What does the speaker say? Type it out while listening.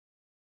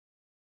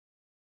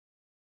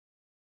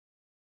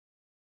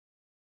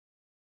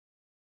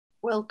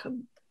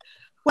Welcome.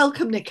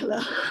 Welcome,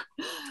 Nichola.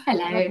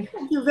 Hello.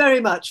 Thank you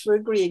very much for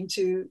agreeing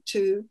to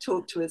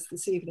talk to us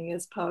this evening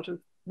as part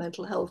of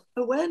Mental Health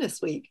Awareness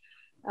Week.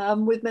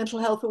 With Mental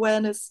Health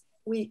Awareness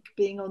Week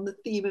being on the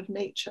theme of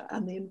nature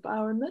and the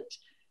environment,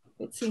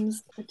 it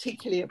seems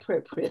particularly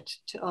appropriate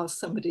to ask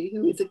somebody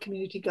who is a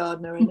community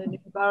gardener and an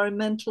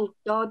environmental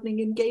gardening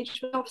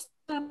engagement officer.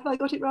 Have I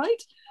got it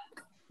right?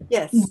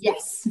 Yes.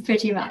 Yes,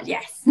 pretty much,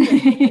 yes.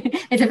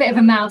 It's a bit of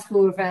a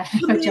mouthful of a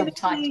job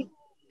title.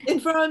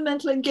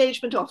 Environmental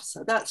engagement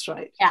officer, that's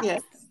right.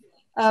 Yes.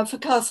 For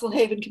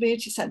Castlehaven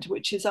Community Centre,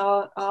 which is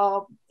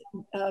our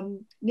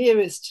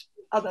nearest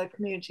other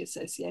community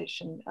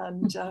association.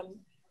 And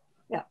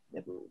yeah,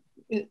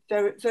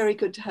 very, very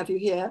good to have you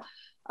here.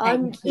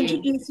 I'm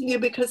introducing you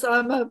because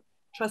I'm a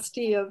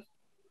trustee of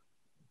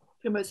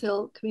Primrose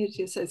Hill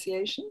Community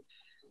Association.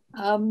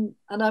 And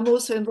I'm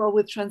also involved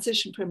with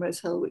Transition Primrose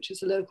Hill, which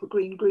is a local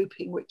green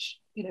grouping which,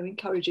 you know,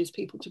 encourages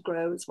people to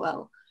grow as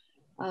well.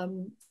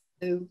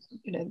 So,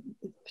 you know,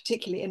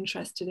 particularly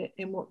interested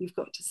in what you've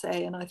got to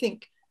say. And I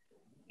think,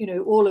 you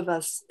know, all of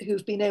us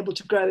who've been able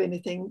to grow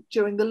anything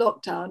during the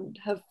lockdown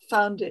have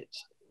found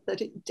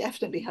that it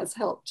definitely has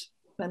helped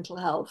mental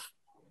health.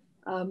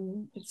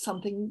 It's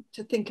something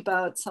to think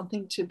about,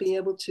 something to be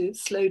able to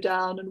slow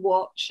down and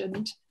watch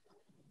and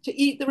to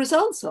eat the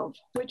results of,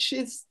 which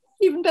is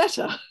even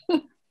better.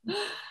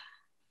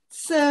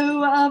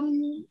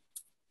 So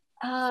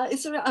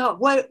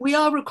we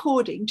are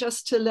recording,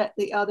 just to let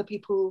the other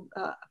people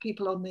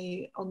on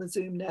the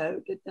Zoom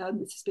know that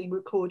this is being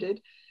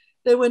recorded.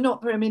 There were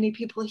not very many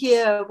people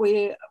here.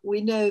 We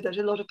know that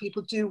a lot of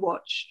people do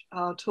watch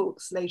our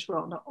talks later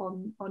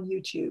on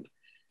YouTube,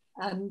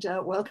 and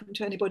welcome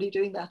to anybody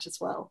doing that as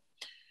well.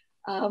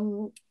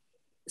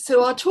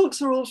 So our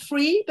talks are all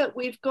free, but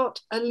we've got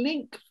a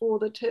link for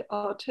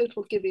our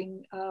total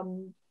giving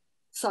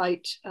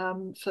site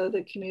for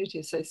the community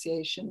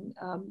association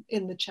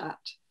in the chat.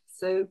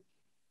 So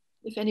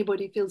if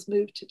anybody feels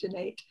moved to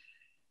donate,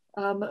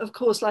 of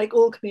course, like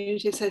all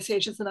community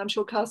associations, and I'm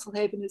sure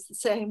Castlehaven is the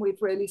same,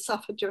 we've really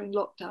suffered during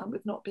lockdown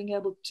with not being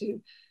able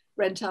to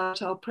rent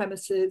out our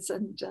premises,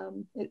 and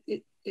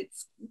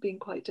it's been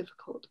quite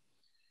difficult.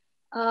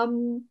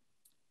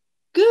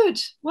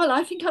 Good. Well,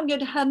 I think I'm going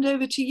to hand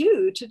over to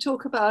you to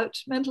talk about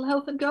mental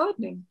health and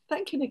gardening.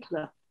 Thank you,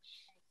 Nichola.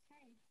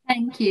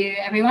 Thank you,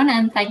 everyone,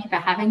 and thank you for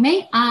having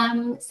me.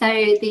 So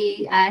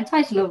the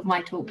title of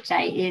my talk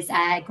today is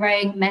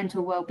Growing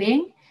Mental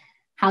Wellbeing,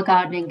 How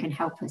Gardening Can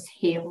Help Us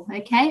Heal.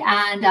 Okay,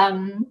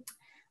 and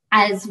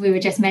as we were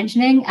just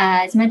mentioning,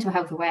 it's Mental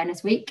Health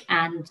Awareness Week,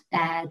 and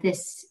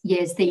this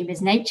year's theme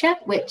is nature,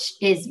 which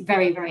is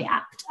very, very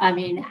apt. I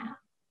mean,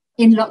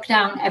 in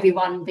lockdown,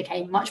 everyone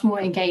became much more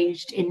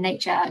engaged in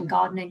nature and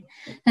gardening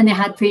than they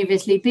had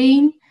previously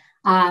been.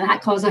 At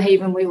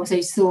Castlehaven, we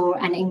also saw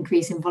an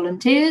increase in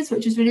volunteers,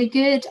 which was really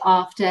good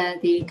after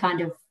the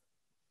kind of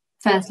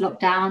first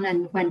lockdown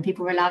and when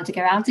people were allowed to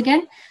go out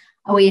again.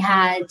 We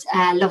had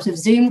a lot of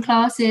Zoom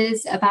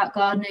classes about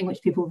gardening,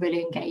 which people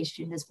really engaged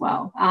in as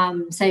well.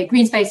 So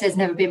green space has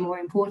never been more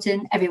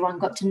important. Everyone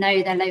got to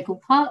know their local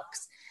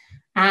parks.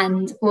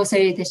 And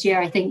also this year,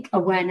 I think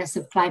awareness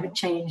of climate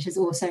change has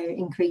also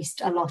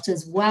increased a lot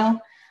as well.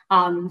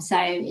 So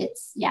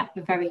it's, yeah,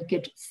 a very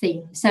good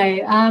theme. So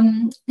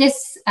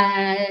this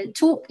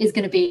talk is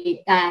going to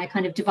be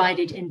kind of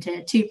divided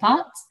into two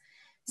parts.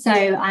 So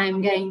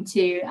I'm going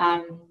to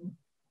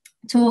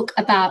talk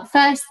about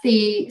first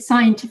the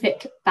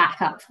scientific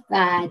backup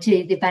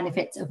to the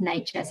benefits of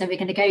nature. So we're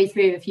going to go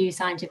through a few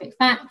scientific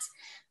facts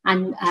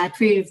and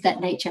prove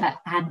that nature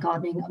and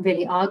gardening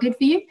really are good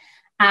for you.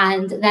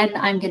 And then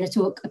I'm going to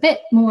talk a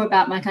bit more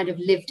about my kind of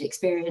lived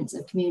experience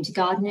of community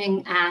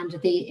gardening and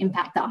the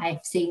impact that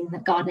I've seen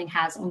that gardening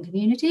has on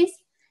communities.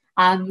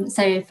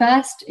 So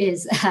first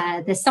is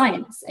the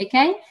science,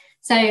 okay?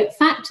 So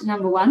fact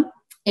number one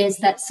is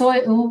that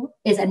soil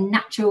is a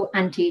natural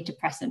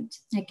antidepressant,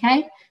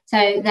 okay?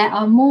 So there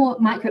are more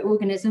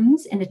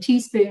microorganisms in a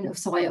teaspoon of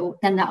soil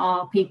than there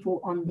are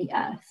people on the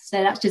earth.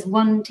 So that's just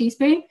 1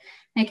 teaspoon,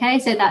 okay?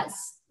 So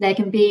there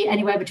can be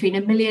anywhere between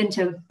 1 million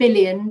to 1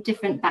 billion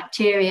different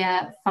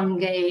bacteria,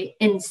 fungi,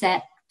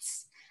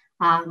 insects,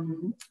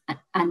 and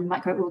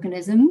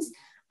microorganisms.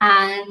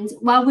 And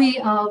while we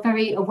are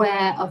very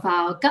aware of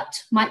our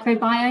gut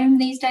microbiome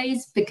these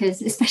days,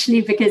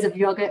 especially because of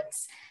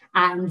yogurts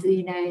and,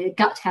 you know,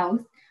 gut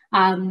health,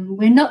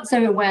 we're not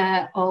so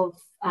aware of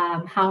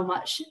how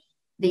much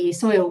the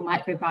soil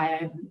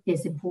microbiome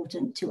is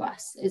important to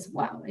us as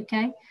well,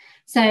 okay?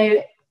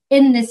 So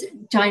in this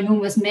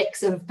ginormous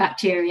mix of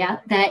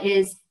bacteria, there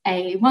is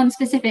one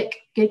specific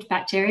good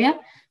bacteria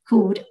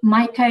called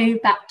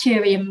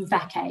Mycobacterium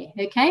vaccae,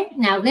 okay?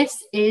 Now,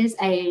 this is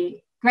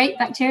a great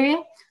bacteria.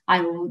 I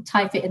will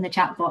type it in the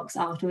chat box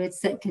afterwards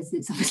because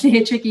it's obviously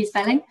a tricky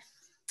spelling.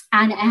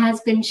 And it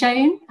has been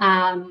shown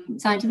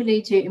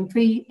scientifically to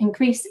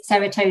increase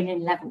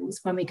serotonin levels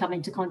when we come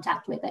into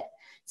contact with it.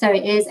 So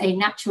it is a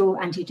natural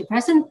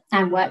antidepressant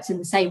and works in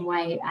the same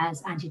way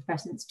as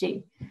antidepressants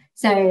do.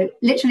 So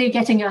literally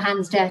getting your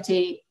hands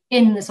dirty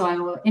in the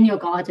soil, in your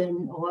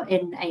garden, or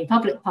in a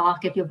public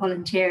park, if you're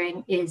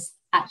volunteering, is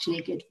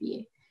actually good for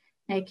you.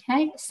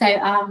 Okay, so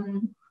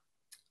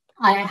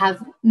I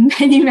have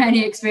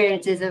many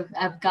experiences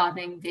of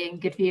gardening being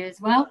good for you as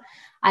well.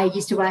 I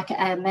used to work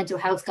at a mental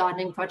health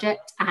gardening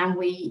project, and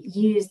we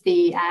used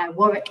the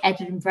Warwick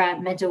Edinburgh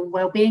mental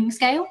wellbeing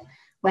scale,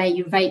 where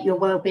you rate your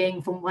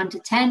wellbeing from 1 to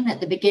 10 at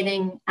the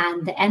beginning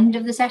and the end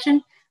of the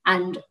session,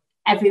 and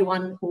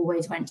everyone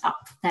always went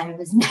up. There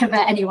was never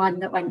anyone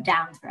that went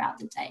down throughout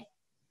the day.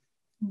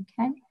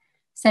 Okay,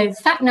 so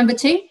fact number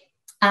 2,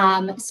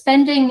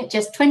 spending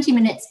just 20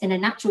 minutes in a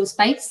natural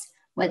space,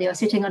 whether you're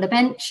sitting on a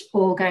bench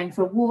or going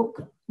for a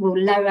walk, will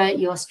lower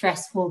your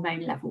stress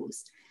hormone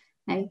levels.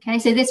 Okay,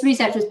 so this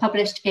research was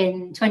published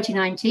in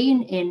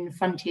 2019 in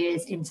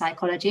Frontiers in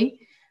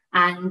Psychology,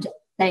 and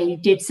they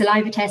did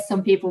saliva tests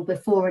on people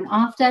before and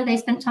after they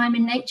spent time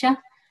in nature,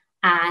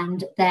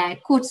 and their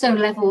cortisol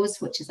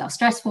levels, which is our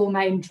stress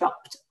hormone,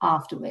 dropped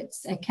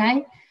afterwards.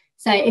 Okay,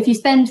 so if you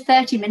spend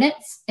 30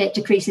 minutes, it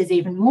decreases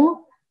even more,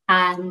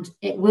 and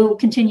it will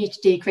continue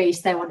to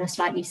decrease, though on a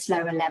slightly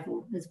slower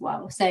level as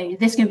well. So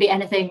this can be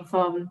anything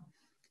from,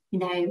 you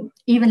know,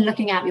 even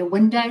looking out your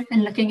window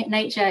and looking at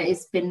nature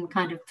has been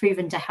kind of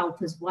proven to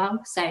help as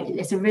well. So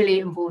it's a really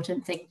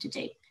important thing to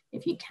do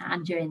if you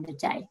can during the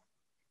day.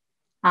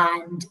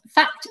 And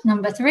fact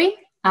number 3,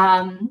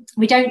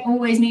 we don't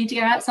always need to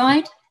go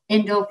outside.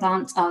 Indoor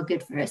plants are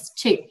good for us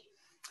too.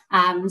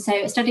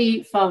 So a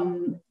study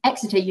from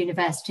Exeter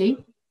University.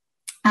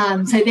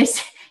 So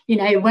this, you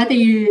know, whether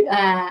you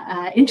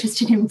are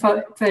interested in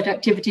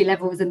productivity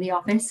levels in the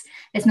office,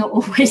 it's not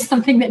always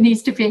something that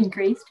needs to be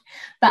increased,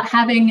 but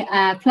having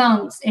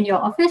plants in your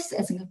office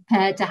as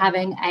compared to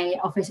having an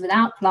office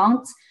without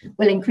plants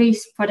will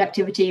increase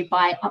productivity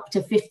by up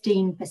to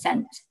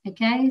 15%.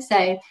 Okay,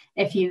 so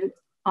if you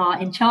are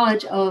in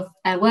charge of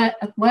a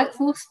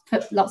workforce,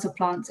 put lots of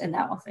plants in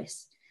their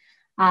office.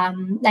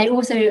 They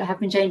also have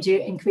been shown to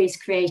increase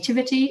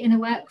creativity in a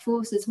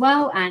workforce as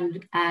well,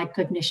 and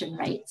cognition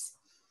rates.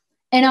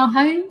 In our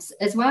homes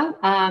as well,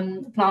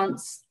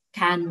 plants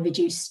can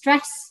reduce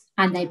stress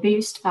and they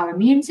boost our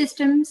immune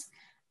systems.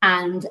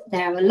 And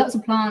there are lots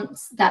of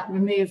plants that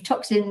remove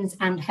toxins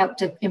and help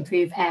to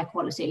improve air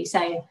quality.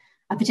 So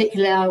a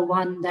particular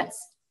one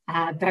that's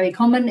very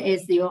common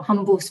is your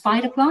humble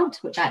spider plant,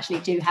 which I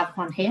actually do have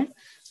one here.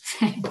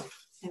 So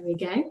there we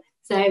go.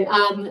 So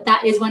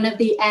that is one of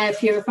the air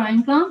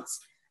purifying plants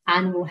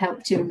and will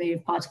help to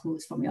remove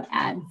particles from your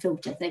air and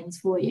filter things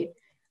for you.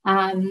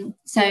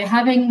 So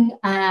having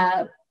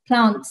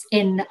plants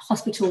in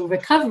hospital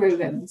recovery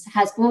rooms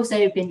has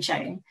also been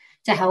shown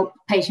to help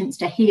patients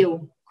to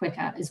heal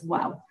quicker as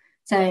well.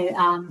 So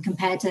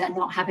compared to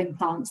not having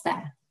plants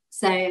there.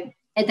 So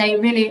they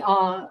really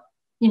are,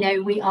 you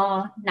know, we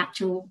are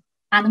natural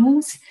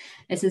animals.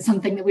 This is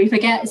something that we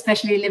forget,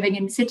 especially living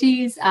in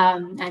cities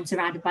and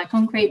surrounded by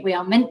concrete. We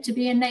are meant to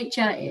be in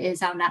nature. It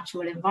is our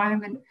natural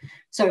environment.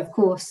 So of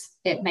course,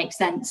 it makes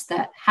sense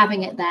that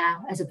having it there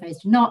as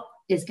opposed to not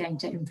is going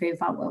to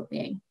improve our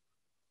well-being.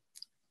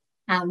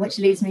 Which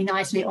leads me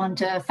nicely on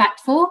to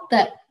fact 4,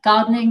 that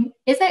gardening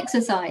is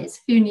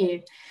exercise. Who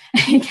knew?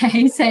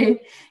 Okay, so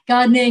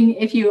gardening,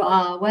 if you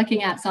are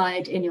working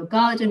outside in your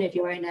garden, if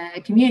you're in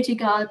a community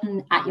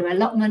garden at your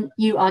allotment,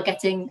 you are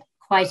getting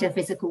quite a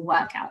physical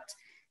workout.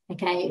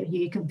 Okay,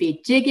 you can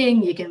be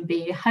digging, you can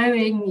be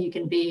hoeing, you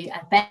can be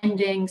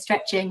bending,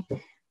 stretching.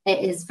 It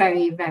is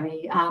very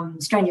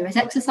strenuous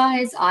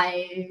exercise.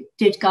 I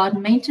did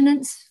garden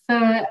maintenance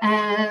for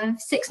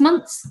 6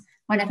 months.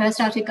 When I first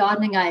started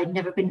gardening, I had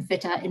never been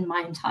fitter in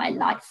my entire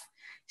life.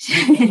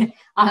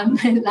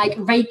 Like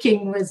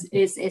raking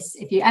is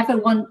if you ever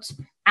want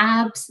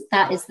abs,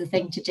 that is the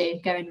thing to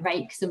do. Go and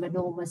rake some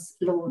enormous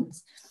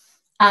lawns.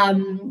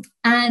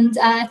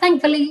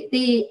 Thankfully,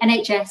 the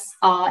NHS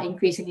are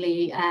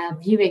increasingly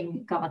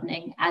viewing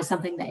gardening as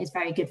something that is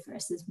very good for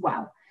us as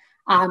well.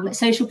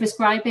 Social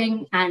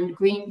prescribing and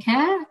green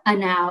care are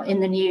now in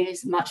the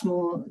news much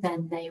more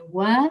than they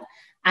were.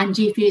 And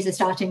GPs are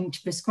starting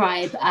to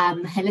prescribe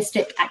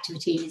holistic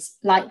activities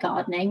like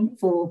gardening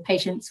for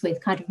patients with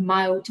kind of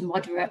mild to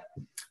moderate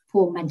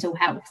poor mental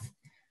health.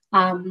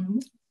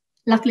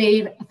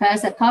 Luckily for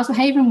us at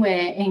Castlehaven,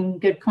 we're in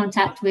good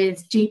contact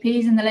with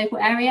GPs in the local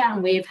area,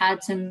 and we've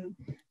had some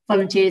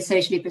volunteers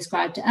socially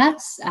prescribed to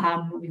us.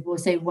 We've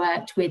also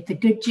worked with the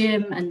Good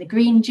Gym and the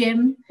Green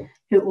Gym,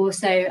 who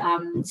also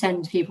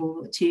send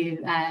people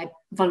to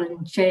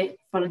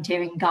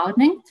volunteering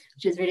gardening,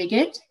 which is really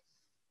good.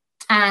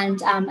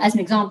 And as an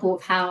example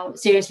of how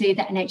seriously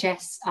the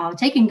NHS are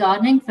taking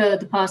gardening, for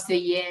the past 3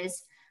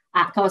 years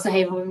at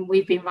Castlehaven,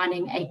 we've been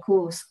running a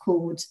course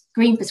called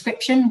Green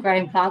Prescription,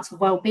 Growing Plants for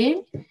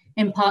Wellbeing,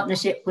 in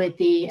partnership with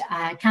the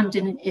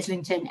Camden and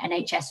Islington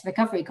NHS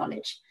Recovery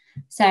College.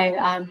 So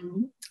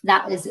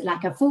that is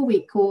like a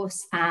 4-week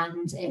course,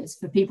 and it's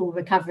for people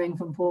recovering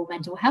from poor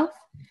mental health.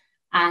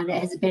 And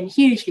it has been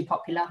hugely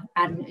popular,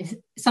 and it's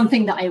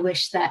something that I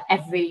wish that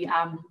every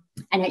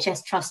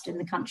NHS trust in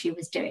the country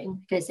was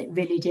doing, because it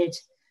really did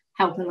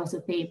help a lot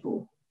of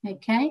people.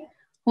 Okay,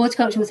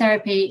 Horticultural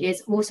therapy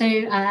is also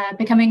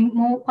becoming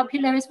more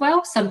popular as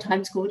well,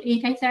 sometimes called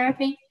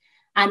ecotherapy.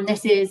 And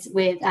this is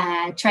with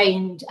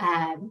trained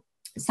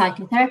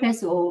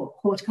psychotherapists or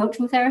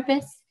horticultural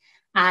therapists,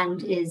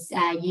 and is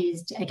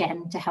used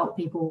again to help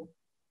people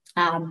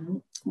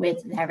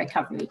with their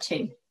recovery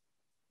too.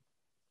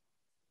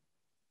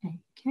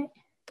 Okay.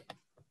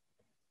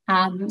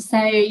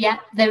 So yeah,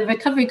 the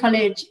Recovery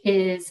College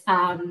is,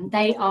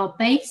 they are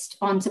based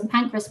on St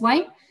Pancras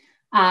Way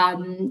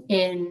in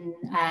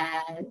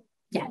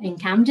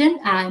Camden,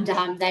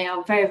 and they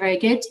are very, very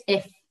good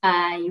if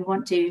you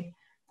want to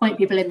point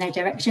people in their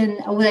direction.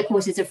 All their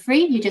courses are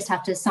free. You just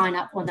have to sign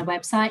up on the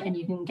website and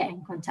you can get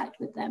in contact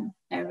with them.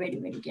 They're really,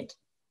 really good.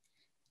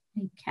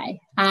 Okay,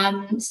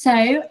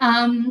 so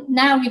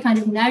now we kind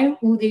of know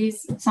all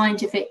these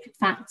scientific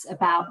facts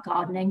about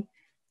gardening.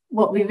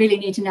 What we really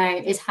need to know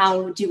is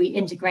how do we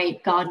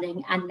integrate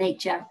gardening and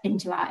nature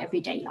into our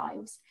everyday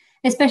lives,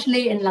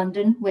 especially in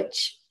London,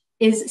 which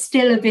is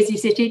still a busy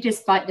city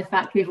despite the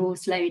fact we've all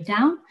slowed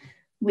down.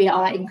 We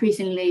are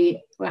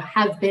increasingly, or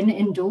have been,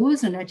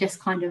 indoors and are just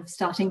kind of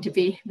starting to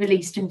be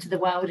released into the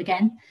world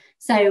again.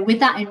 So with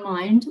that in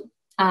mind,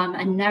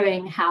 and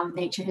knowing how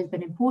nature has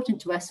been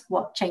important to us,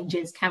 what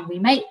changes can we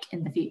make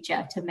in the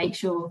future to make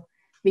sure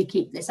we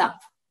keep this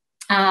up?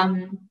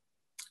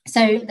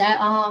 So there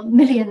are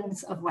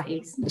millions of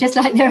ways, just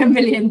like there are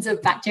millions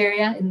of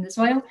bacteria in the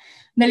soil,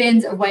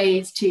 millions of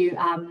ways to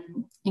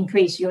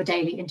increase your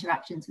daily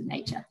interactions with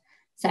nature.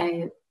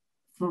 So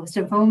first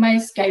and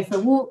foremost, go for a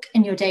walk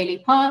in your daily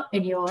park,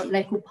 in your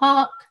local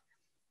park.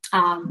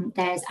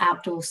 There's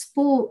outdoor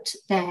sport,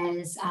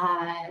 there's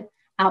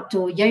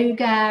outdoor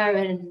yoga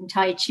and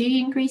Tai Chi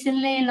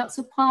increasingly in lots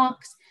of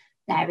parks.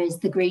 There is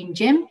the Green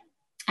Gym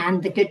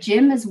and the Good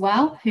Gym as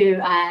well, who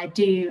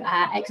do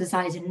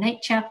exercise in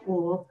nature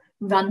or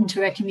run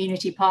to a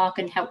community park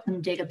and help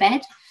them dig a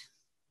bed.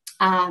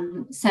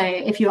 So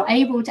if you're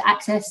able to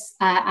access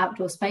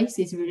outdoor space,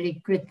 these are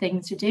really good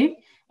things to do.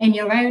 In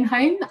your own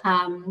home,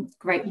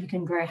 great, you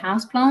can grow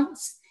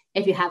houseplants.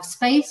 If you have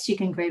space, you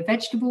can grow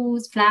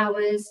vegetables,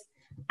 flowers,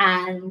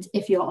 and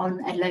if you're on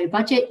a low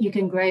budget, you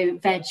can grow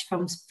veg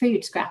from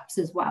food scraps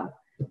as well,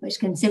 which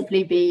can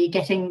simply be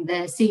getting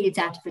the seeds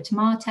out of a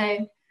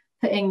tomato,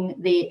 putting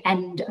the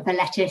end of a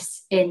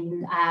lettuce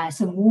in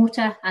some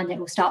water, and it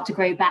will start to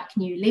grow back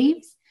new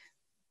leaves,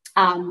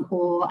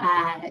 or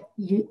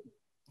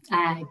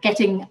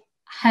getting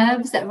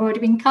herbs that have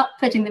already been cut,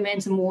 putting them in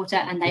some water,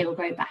 and they will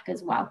grow back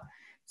as well.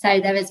 So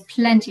there is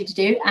plenty to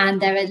do,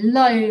 and there are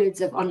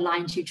loads of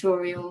online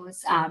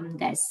tutorials.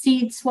 There's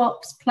seed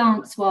swaps,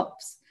 plant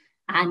swaps,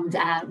 and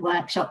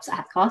workshops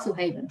at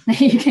Castlehaven that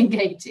you can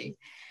go to.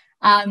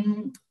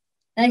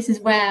 This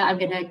is where I'm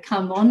going to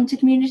come on to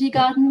community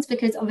gardens,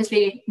 because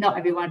obviously not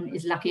everyone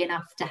is lucky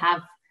enough to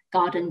have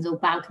gardens or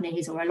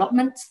balconies or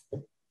allotments.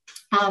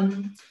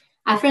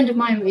 A friend of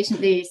mine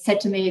recently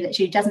said to me that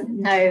she doesn't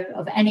know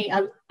of any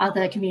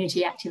other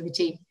community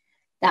activity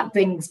that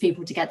brings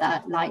people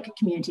together like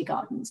community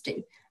gardens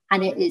do.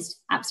 And it is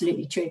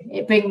absolutely true.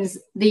 It brings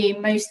the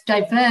most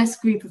diverse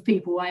group of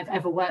people I've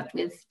ever worked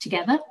with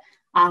together,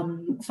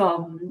 from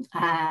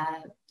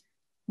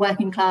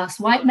working class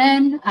white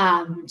men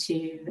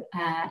to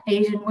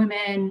Asian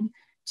women,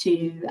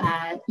 to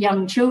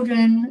young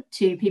children,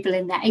 to people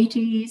in their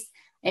 80s.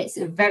 It's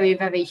a very,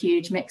 very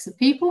huge mix of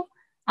people,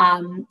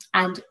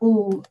 and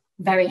all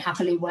very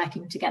happily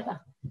working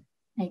together.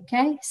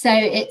 Okay, so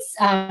it's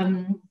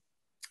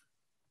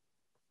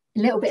a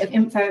little bit of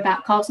info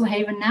about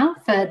Castlehaven now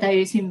for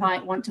those who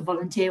might want to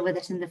volunteer with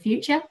us in the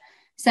future.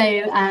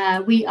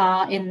 So we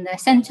are in the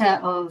centre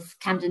of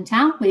Camden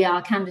Town. We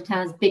are Camden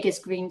Town's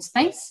biggest green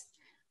space.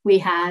 We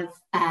have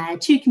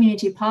 2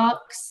 community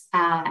parks,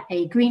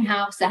 a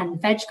greenhouse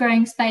and veg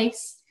growing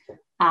space,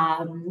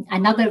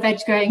 another veg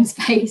growing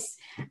space,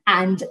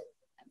 and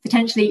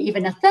potentially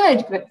even a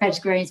third veg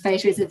growing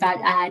space, which is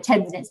about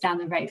 10 minutes down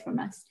the road from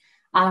us.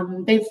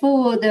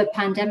 Before the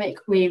pandemic,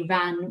 we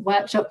ran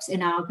workshops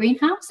in our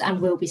greenhouse,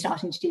 and we'll be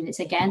starting to do this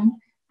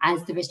again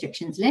as the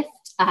restrictions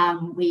lift.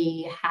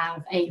 We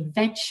have a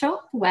veg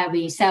shop where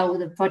we sell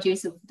the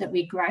produce that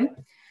we grow,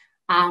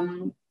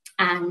 and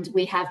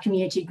we have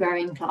community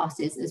growing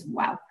classes as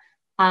well.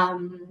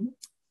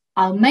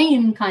 Our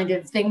main kind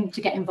of thing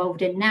to get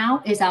involved in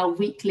now is our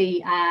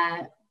weekly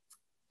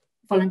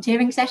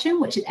volunteering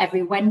session, which is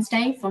every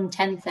Wednesday from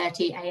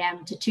 10:30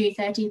 a.m. to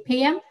 2:30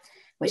 p.m.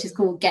 which is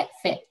called Get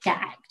Fit, Get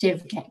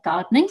Active, Get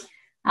Gardening.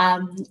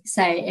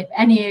 So if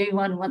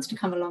anyone wants to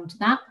come along to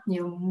that,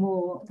 you're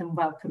more than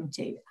welcome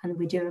to. And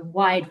we do a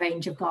wide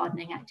range of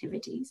gardening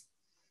activities.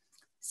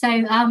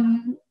 So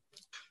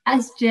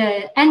as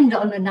to end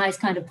on a nice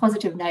kind of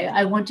positive note,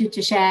 I wanted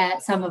to share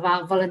some of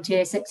our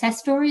volunteer success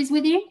stories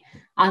with you,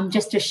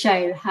 just to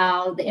show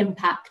how the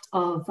impact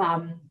of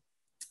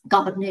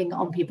gardening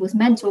on people's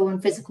mental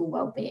and physical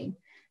well-being.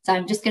 So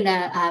I'm just going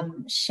to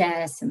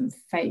share some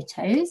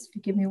photos.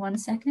 Give me 1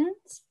 second.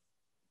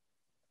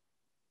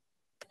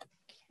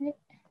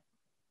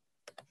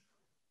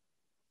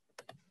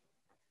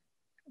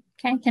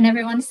 Okay, can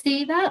everyone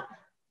see that?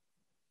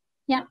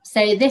 Yeah,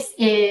 so this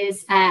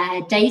is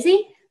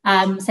Daisy.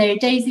 So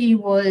Daisy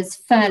was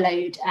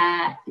furloughed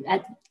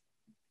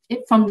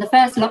from the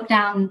first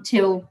lockdown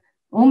till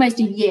almost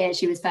a year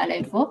she was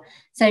furloughed for.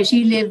 So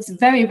she lives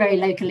very, very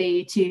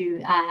locally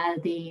to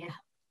the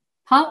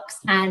parks,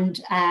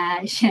 and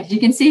as you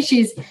can see,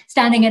 she's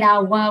standing in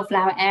our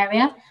wildflower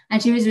area,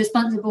 and she was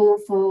responsible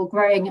for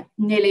growing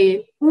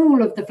nearly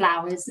all of the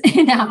flowers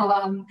in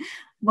our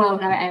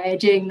wildflower area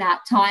during that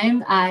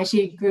time.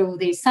 She grew all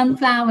these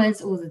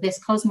sunflowers, all of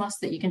this cosmos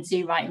that you can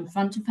see right in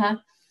front of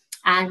her.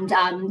 And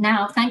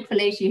now,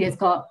 thankfully,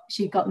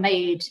 she got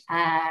made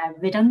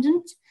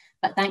redundant,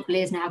 but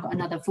thankfully has now got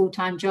another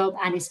full-time job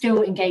and is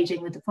still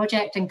engaging with the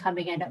project and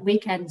coming in at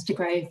weekends to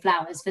grow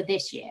flowers for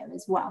this year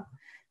as well.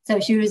 So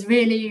she was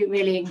really,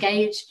 really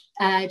engaged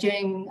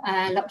during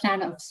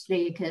lockdown,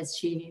 obviously, because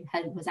she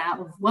was out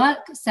of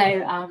work.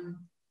 So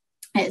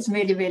it's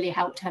really, really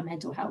helped her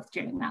mental health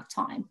during that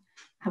time.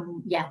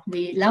 Yeah,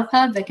 we love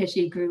her because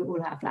she grew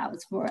all our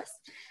flowers for us.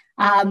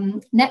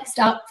 Next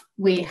up,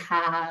 we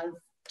have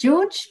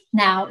George.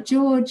 Now,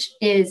 George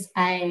is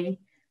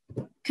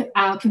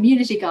our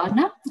community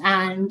gardener,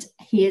 and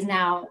he is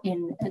now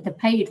in the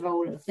paid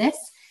role of this.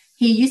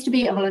 He used to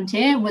be a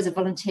volunteer, was a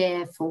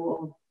volunteer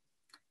for,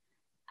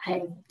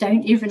 I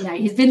don't even know,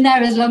 he's been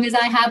there as long as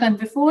I have, and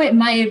before it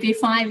may be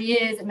 5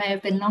 years, it may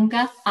have been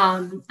longer,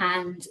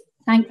 and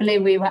thankfully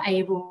we were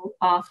able,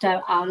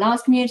 after our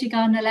last community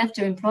gardener left,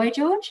 to employ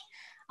George.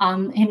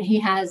 And he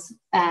has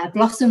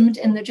blossomed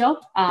in the job.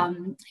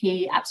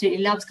 He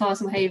absolutely loves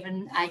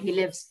Castlehaven. He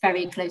lives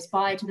very close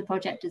by to the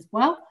project as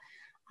well.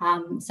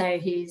 So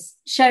he's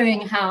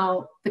showing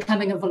how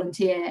becoming a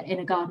volunteer in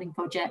a gardening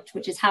project,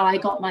 which is how I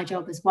got my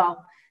job as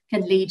well,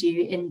 can lead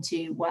you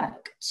into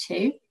work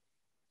too.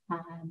 So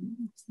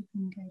we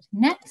can go to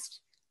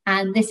next.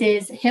 And this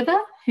is Hiba,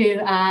 who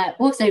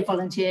also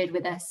volunteered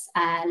with us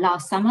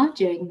last summer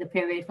during the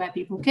period where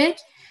people could.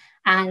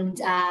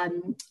 And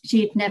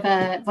she'd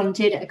never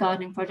volunteered at a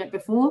gardening project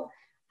before.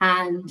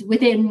 And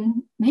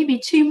within maybe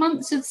 2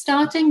 months of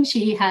starting,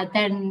 she had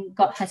then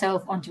got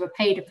herself onto a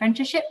paid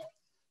apprenticeship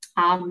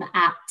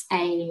at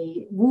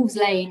a Wolves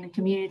Lane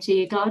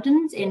Community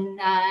Gardens in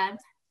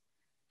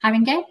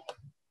Haringey,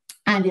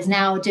 and is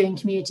now doing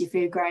community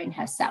food growing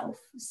herself.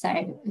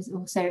 So it's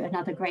also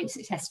another great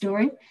success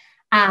story.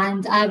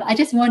 And I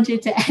just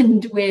wanted to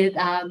end with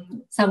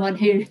someone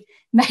who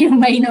may or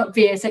may not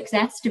be a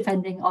success,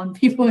 depending on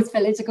people's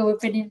political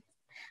opinions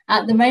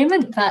at the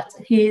moment, but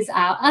he's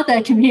our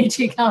other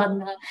community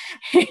gardener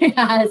who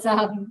has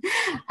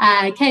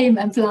came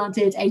and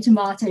planted a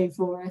tomato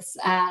for us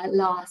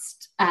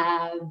last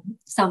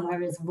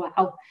summer as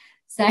well.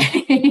 So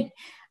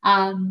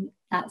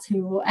that's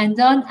who we'll end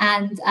on.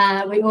 And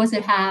we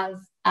also have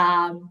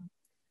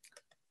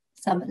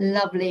some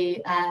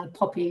lovely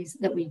poppies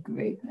that we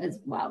grew as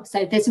well.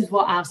 So this is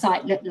what our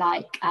site looked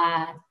like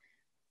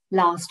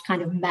last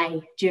kind of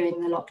May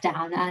during the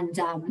lockdown, and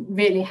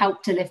really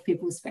helped to lift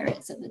people's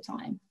spirits at the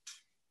time.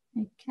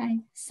 Okay,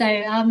 so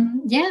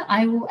yeah,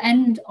 I will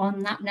end on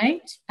that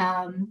note.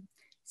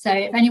 So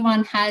if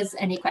anyone has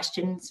any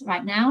questions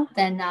right now,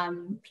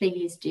 then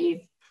please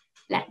do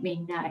let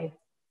me know.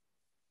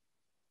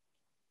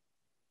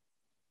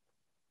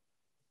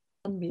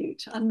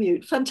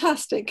 Unmute.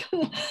 Fantastic.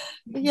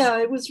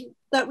 Yeah,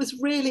 that was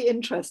really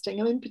interesting.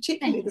 I mean,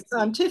 particularly the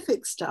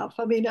scientific stuff.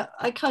 I mean,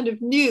 I kind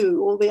of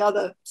knew all the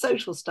other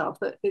social stuff,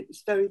 that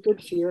it's very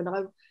good for you.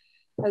 And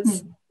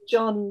as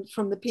John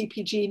from the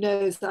PPG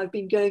knows, I've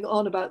been going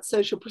on about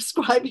social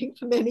prescribing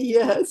for many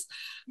years.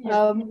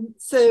 Yeah.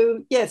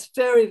 So yes,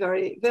 very,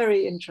 very,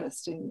 very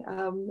interesting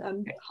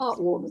and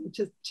heartwarming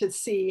to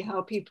see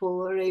how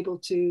people are able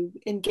to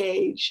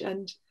engage.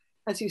 And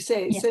as you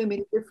say, so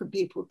many different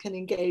people can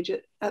engage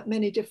at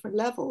many different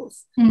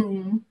levels.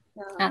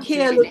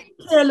 Keir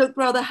looked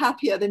rather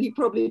happier than he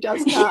probably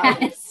does now.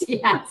 Yes.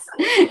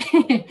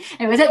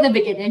 It was at the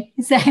beginning.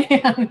 So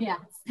yes.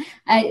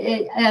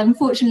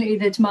 Unfortunately,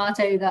 the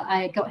tomato that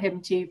I got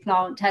him to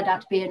plant turned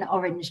out to be an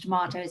orange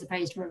tomato as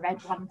opposed to a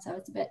red one. So I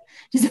was a bit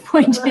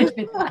disappointed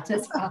with that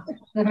as well.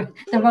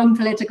 The wrong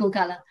political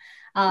colour.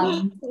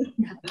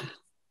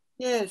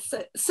 Yes,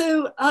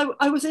 so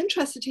I was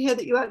interested to hear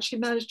that you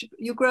actually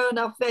you grow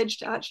enough veg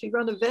to actually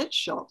run a veg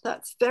shop.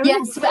 That's very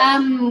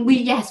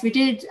we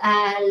did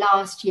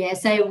last year.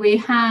 So we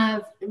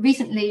have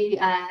recently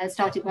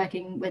started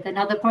working with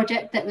another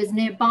project that was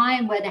nearby,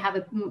 where they have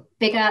a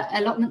bigger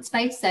allotment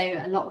space. So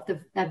a lot of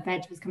the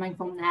veg was coming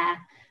from there,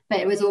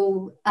 but it was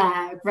all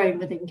grown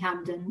within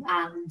Camden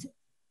and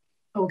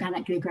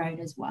organically grown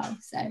as well.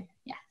 So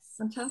yes,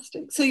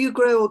 fantastic. So you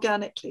grow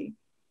organically?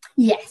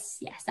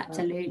 Yes,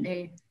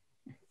 absolutely.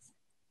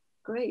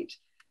 Great.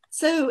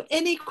 So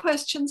any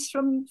questions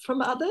from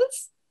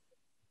others?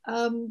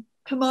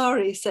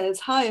 Kumari says,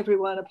 hi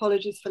everyone,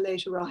 apologies for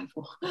late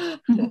arrival.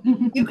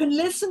 You can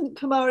listen,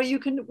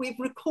 Kumari, we've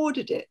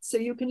recorded it, so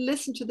you can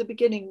listen to the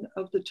beginning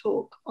of the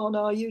talk on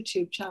our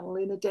YouTube channel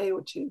in a day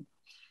or two.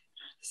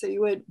 So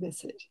you won't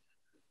miss it,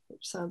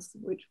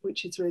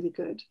 which is really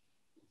good.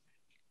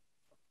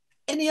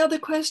 Any other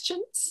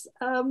questions?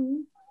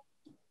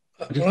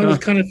 Well, I was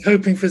kind of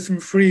hoping for some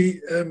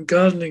free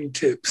gardening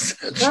tips.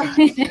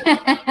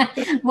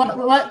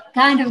 What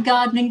kind of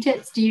gardening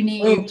tips do you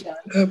need,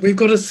 John? We've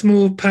got a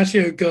small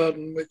patio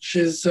garden, which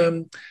is,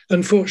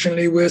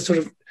 unfortunately, we're sort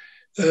of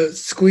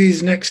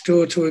squeezed next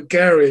door to a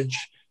garage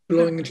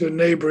belonging to a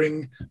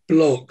neighbouring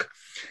block.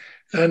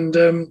 And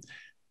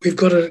we've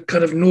got a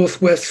kind of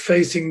northwest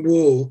facing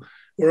wall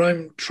where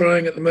I'm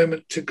trying at the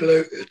moment to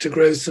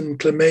grow some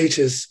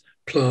clematis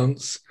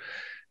plants.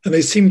 And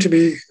they seem to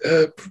be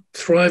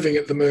thriving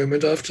at the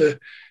moment after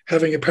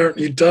having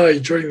apparently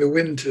died during the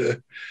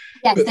winter.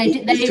 Yes,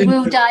 they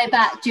will die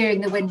back during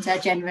the winter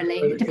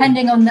generally,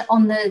 depending on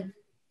the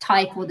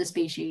type or the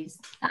species.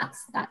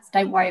 That's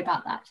don't worry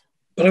about that.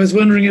 But I was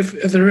wondering if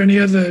there are any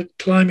other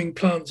climbing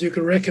plants you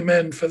could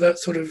recommend for that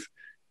sort of,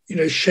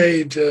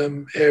 shade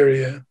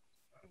area.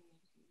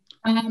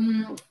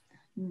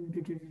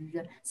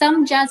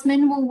 Some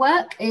jasmine will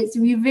work.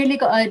 You've really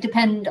got to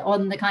depend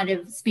on the kind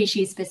of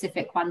species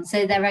specific ones.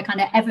 So there are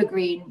kind of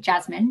evergreen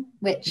jasmine,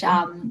 which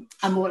are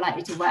more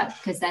likely to work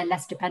because they're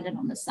less dependent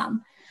on the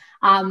sun.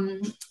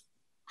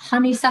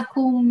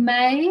 Honeysuckle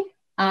may.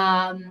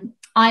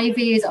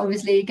 Ivy is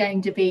obviously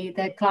going to be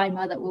the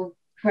climber that will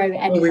grow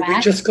anywhere.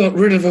 We just got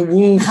rid of a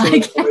wall for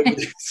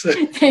ivy, so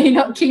you're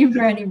not keen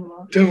for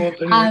anymore. Don't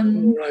want any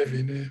more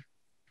ivy now.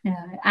 No.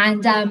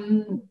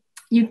 And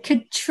you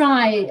could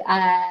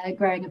try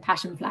growing a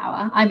passion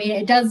flower. I mean,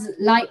 it does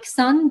like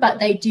sun, but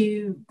they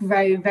do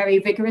grow very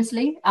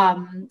vigorously,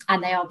 and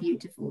they are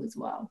beautiful as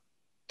well.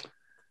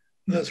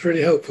 That's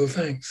really helpful.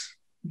 Thanks.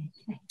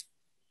 Okay.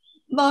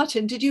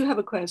 Martin, did you have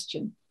a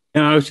question?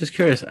 Yeah, I was just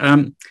curious.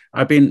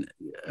 I've been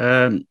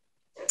doing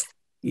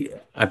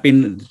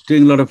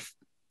a lot of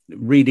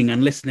reading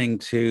and listening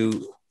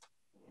to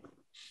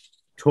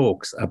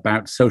talks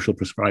about social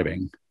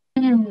prescribing.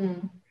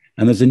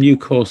 And there's a new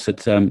course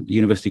at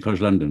University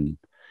College London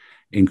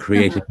in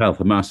creative health,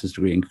 a master's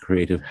degree in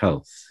creative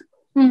health.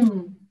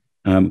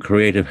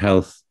 Creative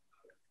health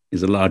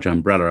is a large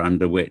umbrella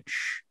under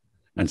which,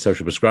 and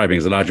social prescribing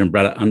is a large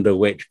umbrella under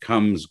which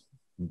comes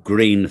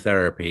green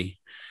therapy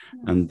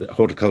and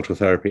horticultural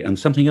therapy and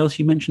something else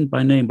you mentioned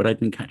by name, but I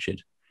didn't catch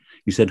it.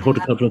 You said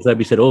horticultural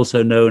therapy, you said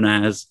also known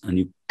as, and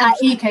you...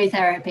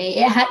 ecotherapy.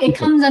 It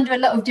comes under a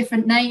lot of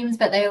different names,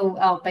 but they all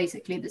are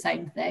basically the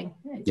same thing.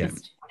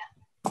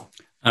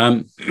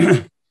 And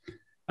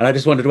I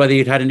just wondered whether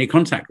you'd had any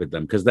contact with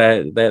them, because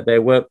they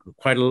work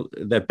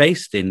they're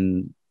based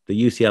in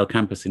the UCL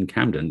campus in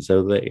Camden,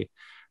 so they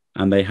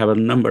have a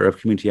number of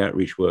community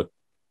outreach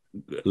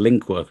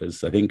link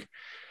workers, I think,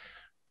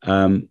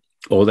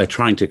 or they're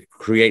trying to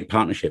create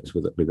partnerships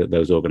with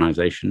those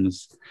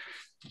organizations.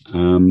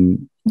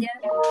 No,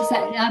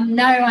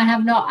 I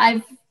have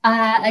not.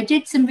 I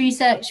did some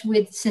research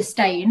with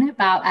Sustain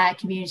about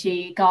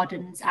community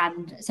gardens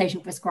and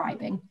social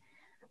prescribing.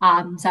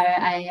 So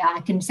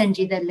I can send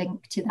you the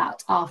link to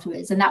that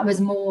afterwards. And that was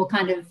more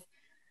kind of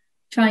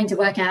trying to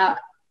work out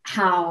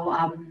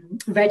how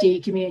ready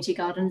community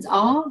gardens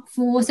are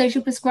for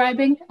social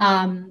prescribing,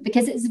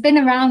 because it's been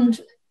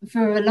around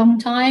for a long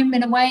time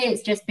in a way.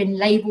 It's just been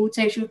labelled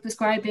social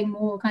prescribing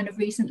more kind of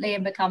recently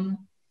and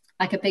become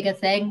like a bigger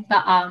thing.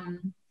 But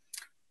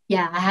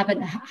yeah, I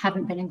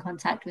haven't been in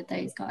contact with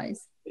those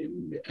guys.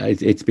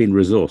 It's been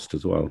resourced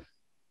as well.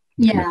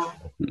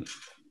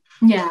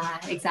 Yeah,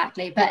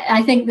 exactly. But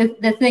I think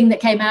the thing that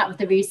came out of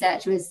the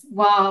research was,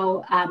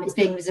 while it's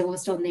being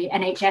resourced on the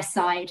NHS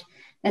side,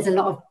 there's a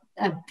lot of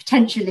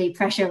potentially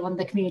pressure on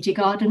the community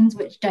gardens,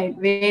 which don't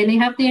really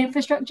have the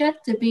infrastructure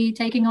to be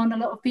taking on a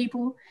lot of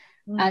people.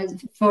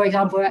 For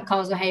example, at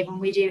Castlehaven,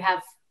 we do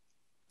have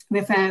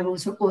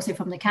referrals also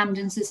from the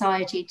Camden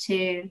Society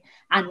too,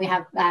 and we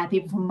have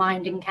people from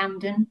Mind in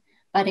Camden,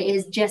 but it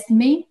is just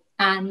me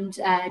and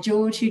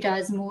George who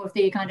does more of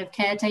the kind of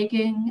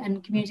caretaking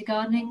and community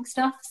gardening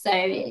stuff. So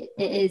it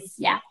is,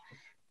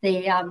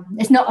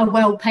 it's not a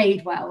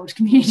well-paid world,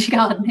 community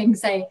gardening.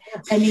 So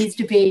there needs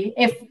to be,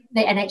 if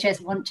the NHS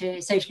want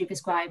to socially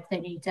prescribe, they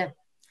need to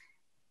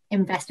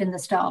invest in the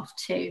staff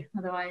too.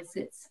 Otherwise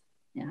it's,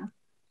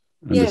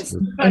 Yes.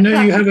 I know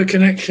you have a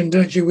connection,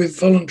 don't you, with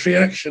Voluntary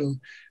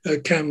Action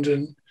at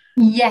Camden?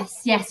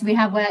 Yes, we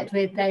have worked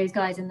with those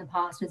guys in the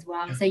past as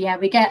well. So yeah,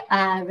 we get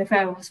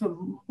referrals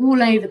from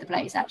all over the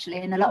place actually,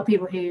 and a lot of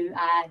people who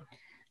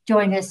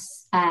join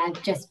us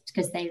just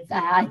because they've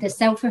either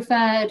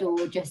self-referred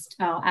or just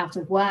are out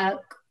of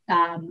work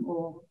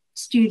or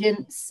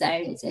students. So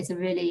it's a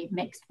really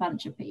mixed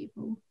bunch of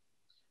people.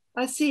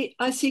 I see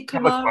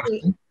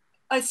Kamari.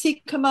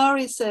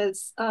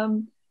 Says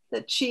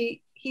that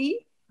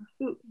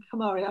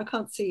Kamari, I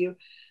can't see you.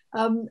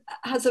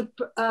 Has a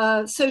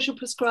social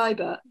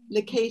prescriber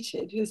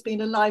located who's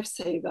been a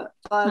lifesaver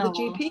via the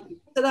GP.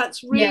 So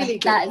that's really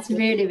good. That's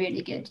really,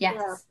 really good. Yes.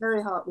 Yeah,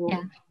 very heartwarming.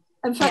 Yeah.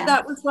 In fact,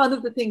 that was one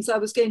of the things I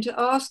was going to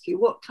ask you,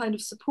 what kind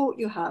of support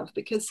you have,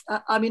 because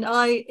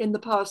I in the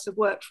past have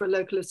worked for a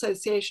local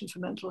association for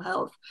mental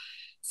health.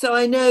 So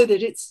I know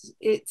that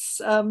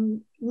it's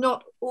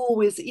not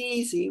always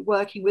easy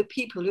working with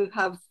people who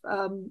have,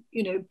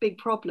 big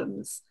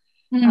problems.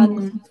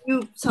 And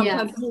you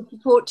sometimes need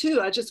support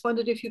too. I just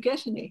wondered if you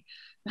get any.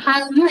 We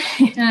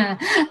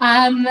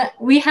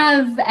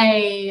have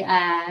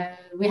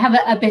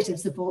a bit of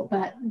support,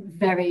 but it's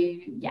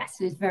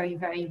very,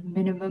 very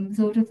minimum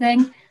sort of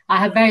thing. I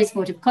have very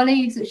supportive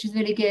colleagues, which is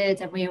really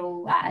good, and we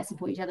all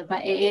support each other.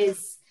 But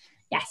it's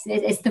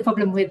the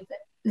problem with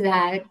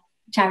the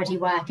charity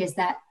work is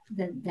that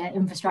the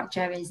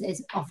infrastructure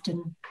is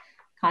often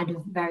kind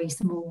of very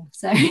small.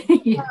 So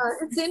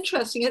it's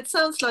interesting. It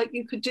sounds like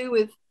you could do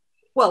with,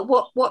 well,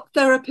 what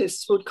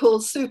therapists would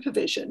call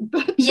supervision.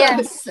 But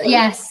yes,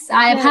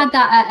 I've had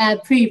that at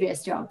a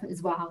previous job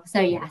as well. So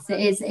yes,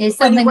 it is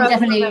something we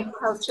definitely. Mental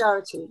health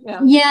charity.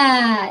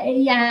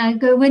 Yeah.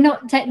 We're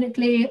not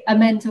technically a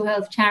mental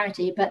health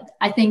charity, but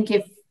I think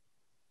if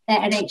the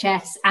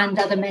NHS and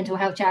other mental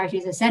health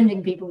charities are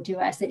sending people to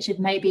us, it should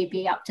maybe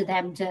be up to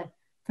them to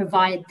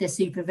provide the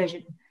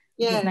supervision.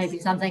 Yes. Maybe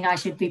something I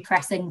should be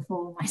pressing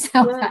for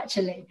myself,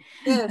 actually.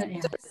 Yes.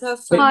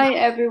 Hi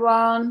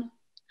everyone.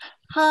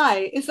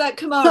 Hi, is that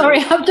Kamari? Sorry,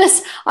 I've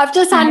just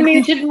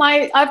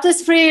unmuted I've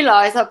just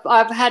realised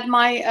I've had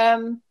my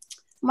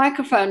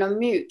microphone on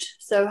mute.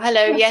 So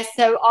hello, yes.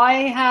 So I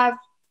have.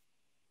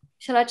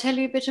 Shall I tell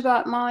you a bit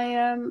about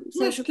my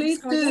social? Yes, please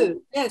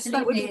do. Yes,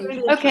 that would be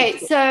really okay.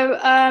 So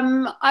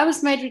I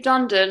was made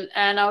redundant,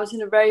 and I was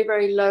in a very,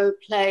 very low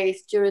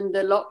place during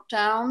the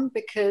lockdown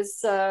because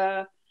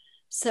so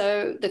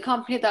the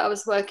company that I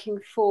was working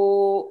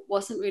for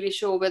wasn't really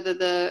sure whether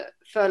the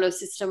furlough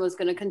system was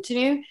going to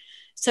continue.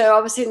 So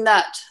I was in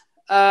that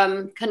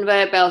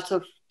conveyor belt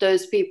of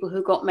those people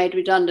who got made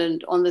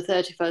redundant on the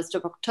 31st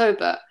of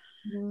October.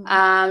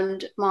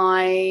 And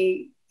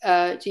my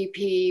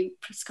GP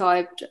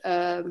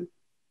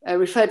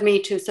referred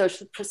me to a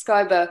social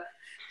prescriber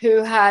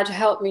who had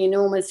helped me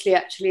enormously,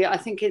 actually. I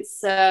think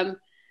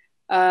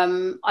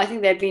I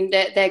think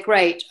they're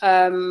great.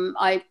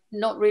 I've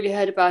not really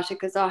heard about it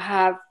because I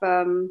have,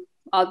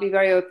 I'll be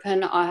very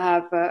open, I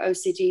have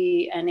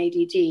OCD and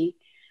ADD.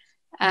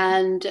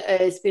 And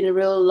it's been a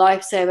real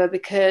lifesaver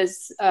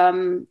because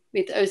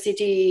with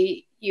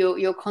OCD,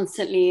 you're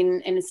constantly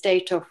in a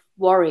state of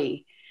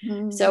worry.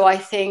 So I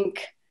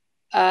think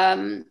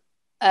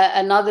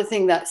another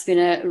thing that's been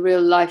a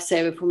real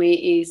lifesaver for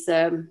me is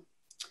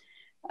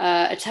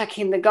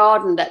attacking the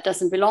garden that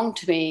doesn't belong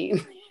to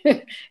me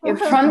in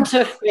front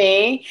of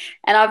me.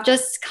 And I've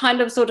just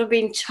kind of sort of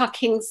been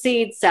chucking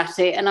seeds at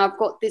it. And I've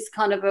got this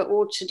kind of an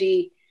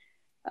orchardy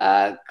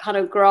kind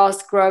of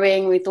grass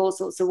growing with all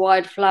sorts of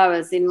wild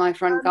flowers in my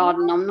front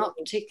garden. I'm not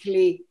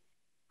particularly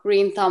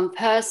green thumb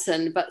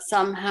person, but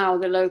somehow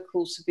the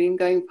locals have been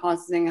going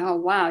past saying, oh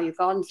wow, your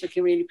garden's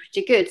looking really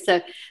pretty good.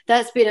 So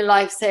that's been a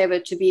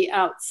lifesaver to be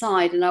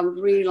outside, and I would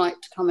really like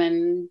to come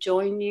and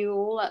join you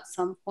all at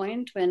some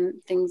point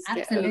when things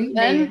get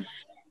open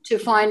to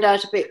find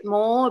out a bit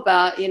more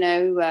about, you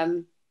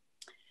know,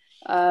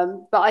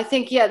 but I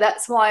think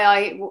that's why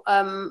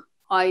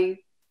I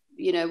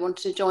you know,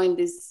 wanted to join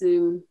this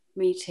Zoom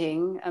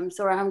meeting. I'm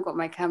sorry I haven't got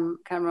my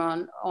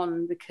camera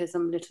on because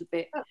I'm a little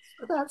bit.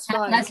 That's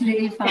fine. That's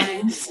really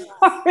fine.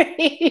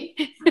 Sorry.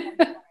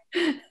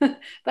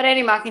 But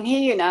anyway, I can hear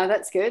you now.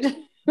 That's good.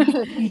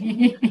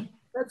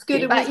 That's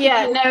good. But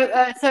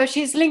so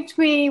she's linked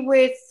me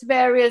with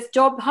various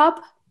Job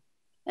Hub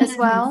as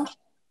well.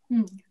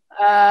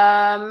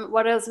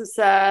 What else was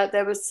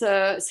there was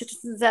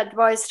Citizens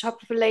Advice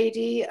type of a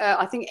lady.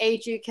 I think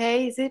Age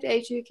UK, is it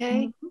Age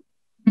UK?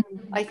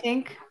 I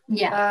think.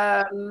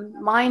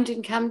 Mind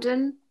in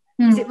Camden.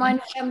 Is it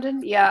Mind in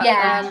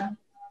Camden?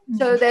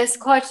 So there's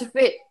quite a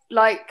bit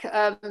like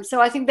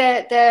so I think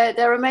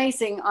they're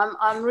amazing.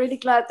 I'm really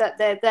glad that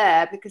they're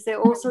there because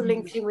they're also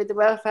linked in with the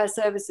welfare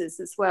services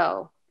as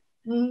well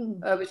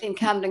within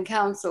Camden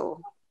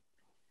Council.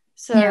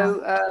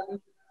 So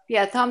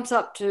thumbs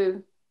up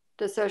to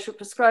the social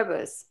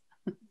prescribers.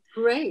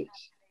 Great.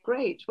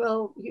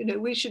 Well, you know,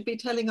 we should be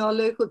telling our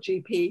local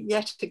GP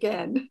yet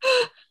again.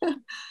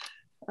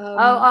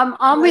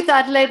 I'm with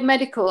Adelaide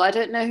Medical. I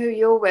don't know who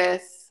you're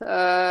with.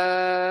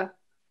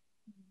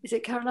 Is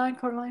it Caroline?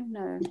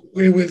 No.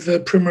 We're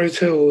with Primrose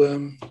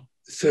Hill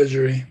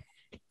Surgery.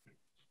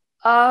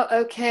 Oh,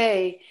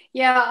 okay.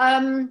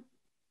 Yeah.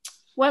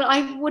 Well,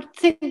 I would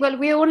think,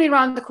 we're only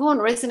around the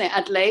corner, isn't it,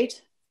 Adelaide?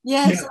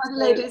 Yes,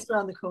 Adelaide is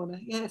around the corner.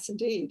 Yes,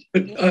 indeed.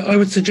 But I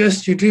would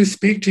suggest you do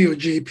speak to your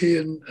GP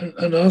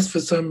and ask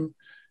for some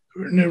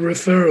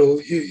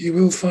referral. You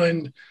will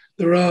find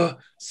there are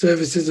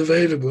services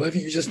available. I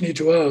think you just need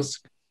to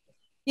ask.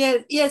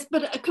 Yes,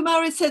 but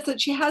Kamari says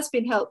that she has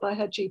been helped by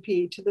her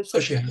GP to the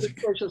social.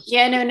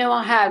 No,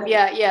 I have.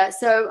 Yeah.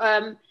 So,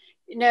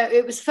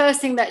 it was the first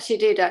thing that she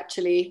did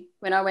actually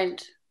when I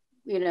went.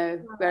 You know,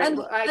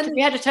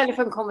 we had a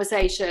telephone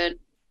conversation,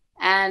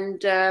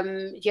 and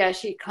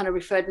she kind of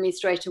referred me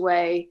straight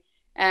away,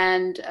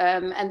 and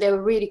they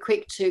were really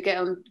quick to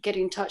get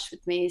in touch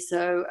with me.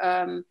 So.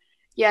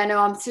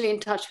 I'm still in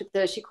touch with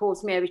her. She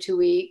calls me every 2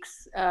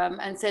 weeks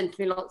and sends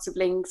me lots of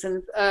links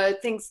and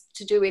things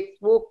to do with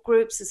walk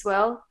groups as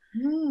well.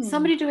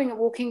 Somebody doing a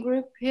walking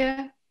group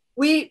here?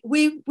 We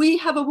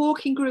have a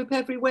walking group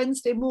every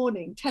Wednesday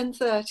morning,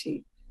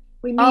 10:30.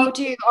 We meet. Oh,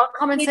 do you? I'll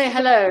come and say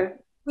hello.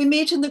 We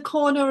meet in the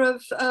corner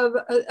of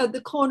at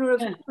the corner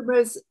of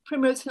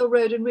Primrose Hill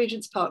Road and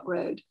Regent's Park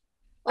Road.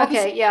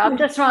 Okay, yeah, I'm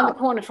just around the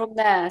corner from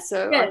there,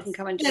 so I can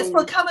come and join. Yes,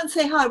 well, come and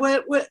say hi.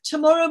 We're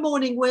tomorrow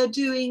morning. We're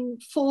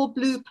doing 4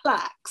 blue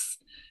plaques.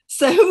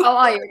 So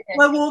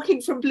we're walking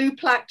from blue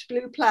plaque to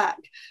blue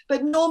plaque.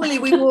 But normally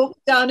we walk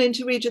down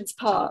into Regent's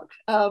Park.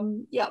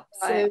 Yeah.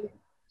 Right. So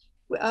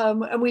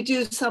and we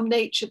do some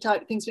nature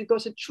type things. We've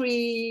got a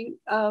tree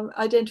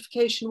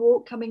identification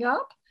walk coming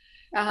up,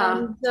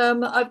 and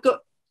I've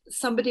got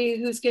somebody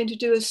who's going to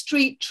do a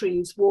street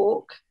trees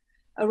walk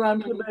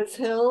around Primrose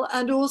Hill,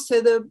 and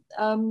also the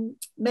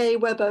May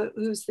Webber,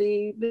 who's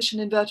the Mission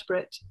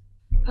Invertebrate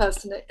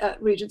person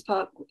at Regent's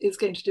Park, is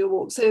going to do a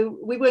walk. So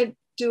we won't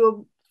do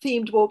a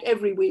themed walk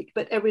every week,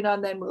 but every now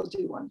and then we'll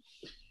do one.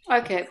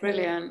 Okay,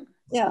 brilliant.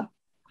 Yeah.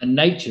 And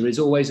nature is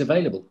always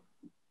available.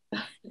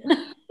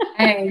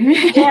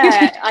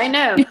 Yeah, I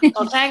know.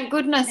 Well, thank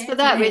goodness for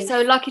that. We're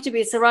so lucky to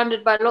be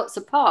surrounded by lots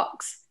of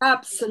parks.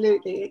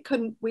 Absolutely.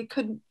 We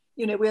couldn't,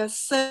 you know, we are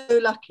so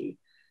lucky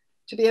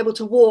to be able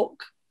to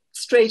walk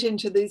straight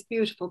into these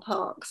beautiful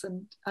parks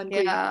and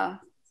yeah,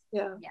 we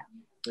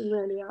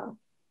really are.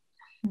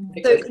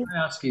 So, can I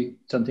ask you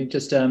something?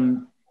 Just there's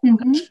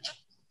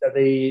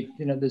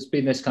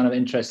been this kind of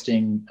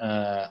interesting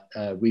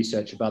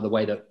research about the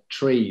way that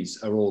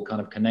trees are all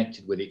kind of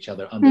connected with each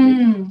other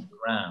underneath the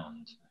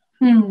ground.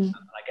 I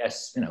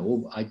guess, you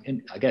know, I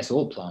guess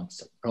all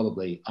plants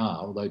probably are,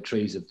 although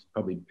trees have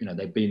probably, you know,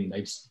 they've been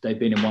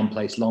in one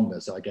place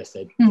longer, so I guess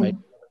they've made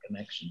a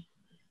connection.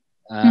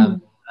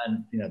 And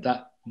you know,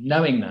 that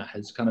knowing that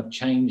has kind of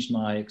changed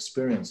my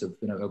experience of,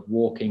 you know, of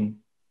walking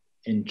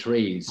in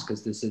trees,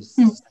 because this is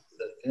you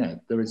know,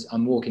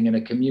 I'm walking in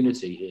a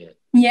community here.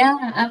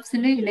 Yeah,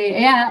 absolutely.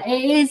 Yeah,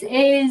 it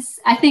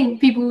is. I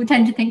think people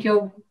tend to think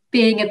you're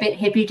being a bit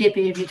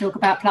hippy-dippy if you talk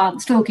about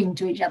plants talking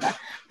to each other,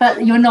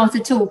 but you're not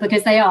at all,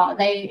 because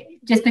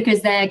just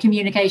because their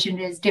communication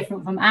is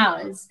different from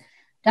ours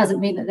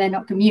doesn't mean that they're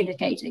not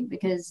communicating,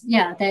 because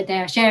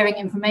they're sharing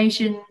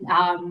information.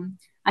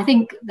 I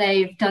think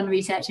they've done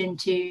research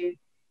into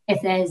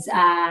if there's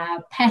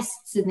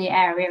pests in the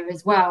area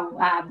as well.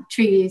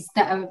 Trees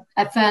that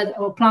are further,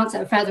 or plants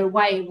that are further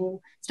away,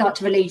 will start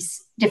to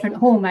release different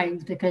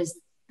hormones because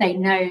they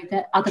know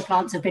that other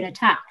plants have been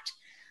attacked,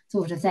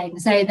 sort of thing.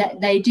 So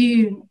that they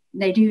do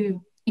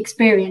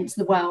experience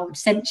the world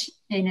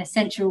in a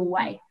sensual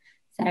way.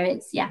 So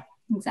it's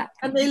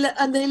exactly.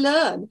 And they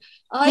learn.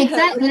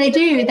 Exactly, they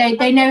do.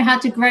 They know how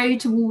to grow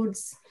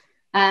towards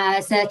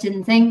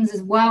certain things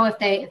as well. If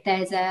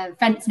there's a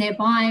fence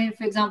nearby,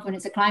 for example, and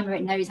it's a climber,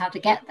 it knows how to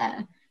get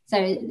there. So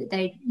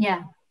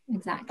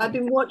exactly. I've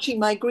been watching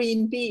my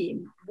green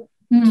bean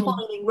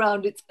twining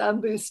round its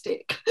bamboo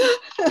stick.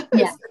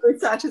 Yeah. So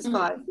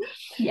satisfying.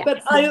 Yeah.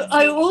 But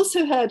I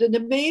also heard an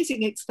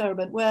amazing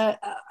experiment where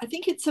I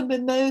think it's a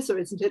mimosa,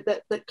 isn't it,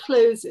 that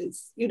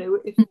closes, you know,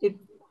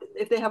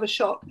 if they have a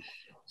shock.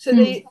 So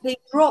they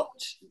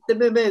dropped the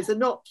mimosa,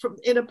 not from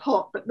in a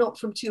pot, but not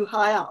from too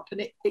high up,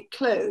 and it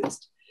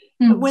closed.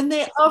 And when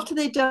after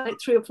they'd done it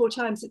 3 or 4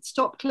 times, it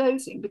stopped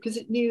closing because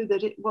it knew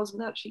that it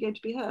wasn't actually going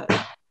to be hurt.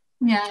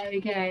 Yeah, there we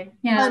go.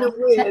 Yeah. Kind of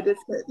weird,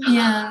 isn't it?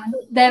 Yeah.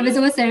 There was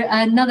also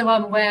another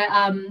one where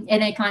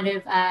in a kind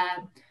of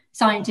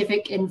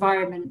scientific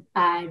environment,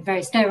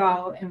 very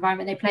sterile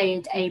environment, they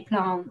played a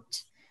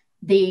plant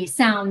the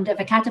sound of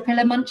a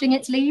caterpillar munching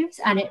its leaves,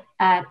 and it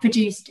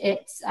produced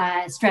its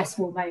stress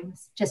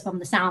hormones just from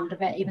the sound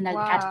of it, even though the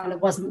caterpillar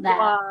wasn't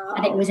there,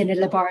 and it was in a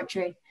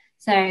laboratory.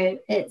 So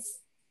it's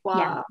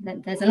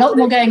there's a lot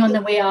more going on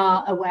than we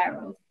are aware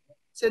of.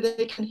 So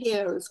they can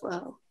hear as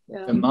well.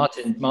 Yeah. And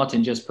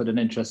Martin just put an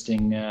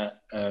interesting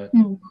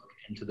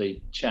into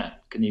the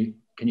chat. Can you?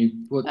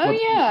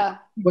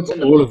 What's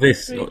in all of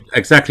this?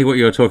 Exactly what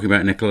you're talking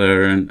about,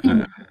 Nichola, and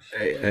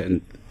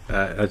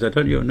I don't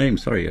know your name.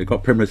 Sorry, I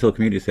got Primrose Hill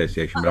Community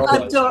Association.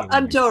 I'm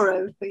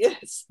Doro.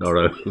 Yes.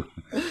 Doro.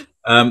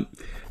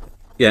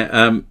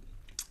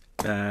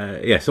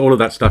 Yes, all of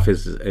that stuff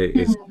is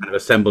kind of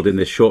assembled in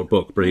this short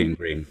book, Brilliant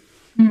Green.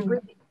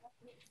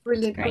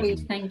 Brilliant Green.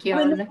 Thank you.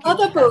 And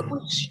another book,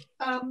 which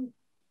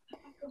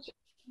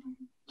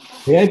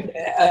I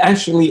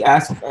actually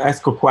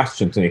ask a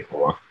question to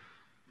Nichola.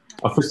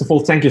 First of all,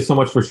 thank you so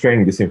much for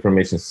sharing this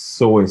information. It's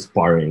so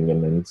inspiring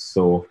and it's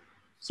so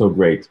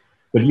great.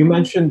 But you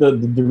mentioned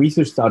the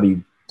research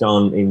study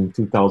done in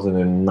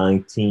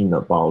 2019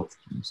 about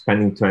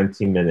spending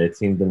 20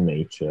 minutes in the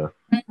nature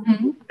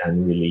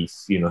and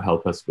release,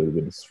 help us with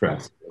the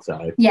stress,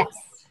 anxiety. Yes.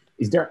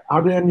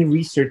 Are there any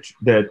research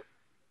that,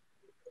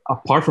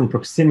 apart from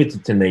proximity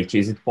to nature,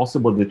 is it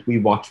possible that we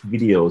watch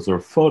videos or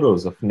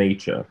photos of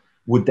nature?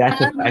 Would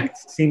that affect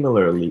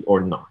similarly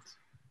or not?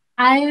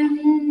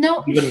 I'm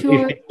not Even sure.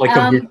 if it's like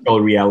a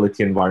virtual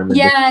reality environment.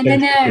 Yeah,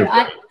 no.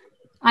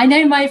 I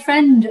know my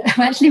friend,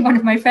 actually one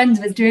of my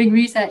friends was doing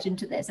research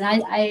into this,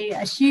 and I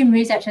assume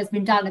research has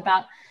been done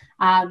about,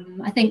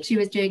 I think she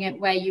was doing it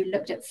where you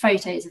looked at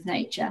photos of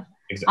nature.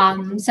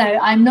 Exactly. So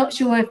I'm not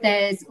sure if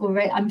there's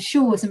already, I'm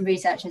sure some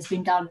research has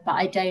been done, but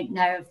I don't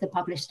know of the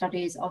published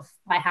studies off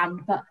by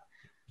hand. But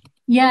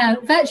yeah,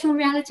 virtual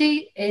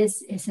reality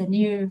is a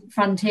new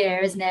frontier,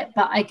 isn't it?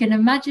 But I can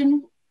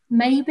imagine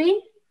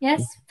maybe,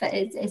 yes, but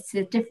it's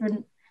a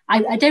different,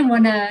 I don't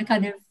want to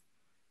kind of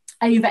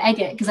over egg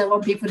it, because I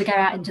want people to go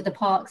out into the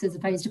parks as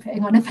opposed to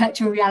putting on a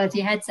virtual reality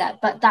headset,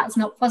 but that's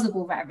not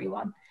possible for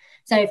everyone.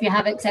 So if you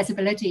have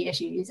accessibility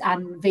issues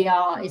and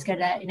VR is going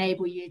to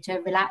enable you to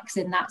relax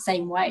in that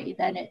same way,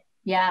 then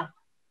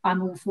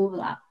I'm all for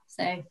that.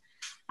 So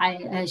I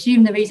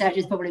assume the research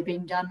is probably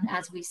being done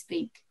as we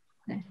speak.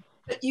 So.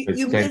 But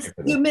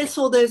you miss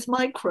all those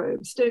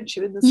microbes, don't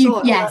you, in the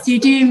soil? Yes, you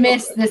do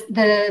miss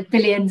the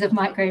billions of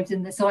microbes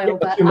in the soil. Yeah,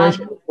 but you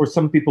mentioned for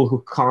some people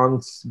who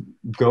can't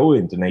go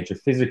into nature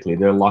physically,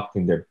 they're locked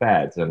in their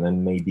beds, and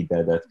then maybe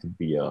that could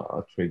be a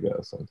trigger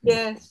or something.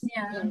 Yes.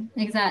 Yeah,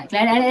 exactly.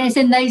 And it's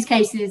in those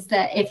cases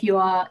that if you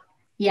are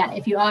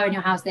in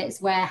your house,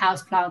 that's where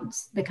house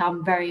plants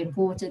become very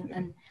important,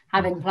 and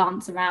having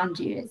plants around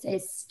you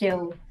is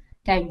still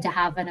going to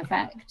have an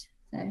effect.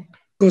 So.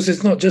 Of course,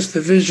 it's not just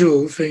the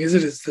visual thing, is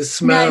it? It's the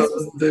smell,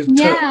 the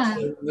touch,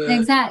 and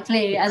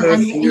exactly, and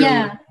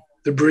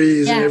the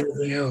breeze, and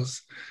everything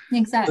else.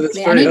 Exactly, so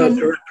that's very hard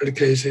to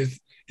replicate it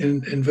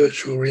in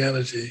virtual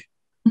reality.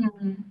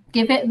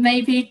 Give it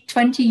maybe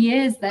 20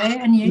 years though,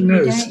 and you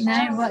don't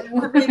know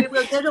what. Maybe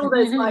we'll get all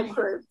those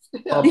microbes.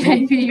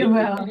 Maybe you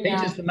will.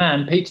 Peter's the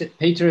man. Peter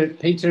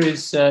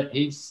is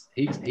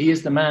he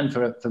is the man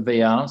for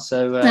VR.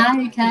 So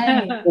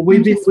okay. Well,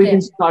 we've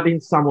been studying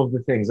some of the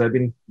things. I've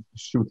been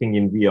shooting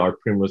in VR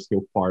Primrose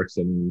Hill Parks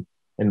and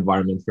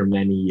environment for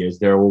many years.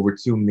 There are over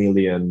 2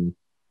 million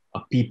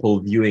people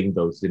viewing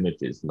those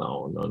images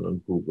now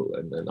on Google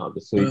and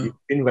others. So it's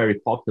been very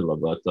popular,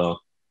 but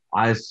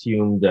I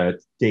assume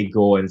that they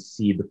go and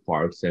see the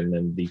parks and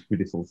then these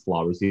beautiful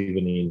flowers,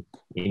 even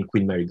in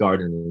Queen Mary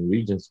Garden and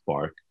Regent's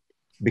Park,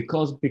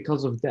 because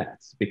of that,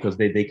 because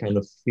they kind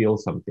of feel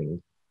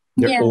something.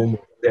 They're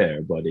almost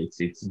there, but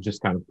it's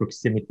just kind of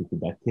proximity to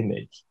that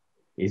image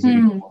is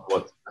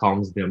what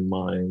calms their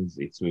minds.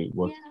 It's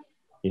what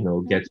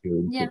gets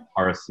you into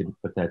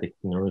parasympathetic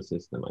nervous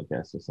system, I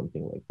guess, or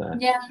something like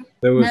that. Yeah.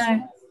 There was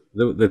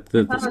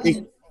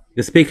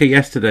the speaker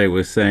yesterday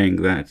was saying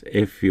that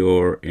if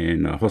you're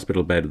in a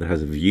hospital bed that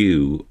has a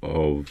view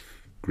of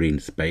green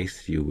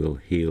space, you will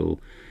heal.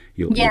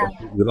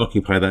 You'll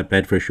occupy that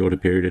bed for a shorter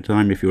period of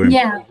time if you're in.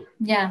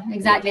 Yeah,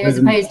 exactly. As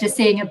opposed to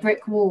seeing a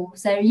brick wall.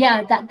 So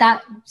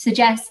that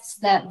suggests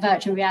that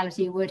virtual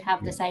reality would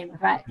have the same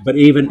effect. But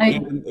even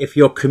if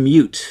your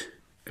commute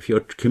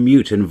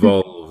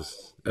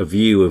involves a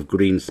view of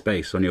green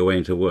space on your way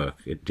into work,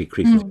 it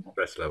decreases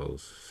stress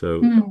levels.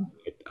 So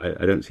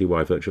I don't see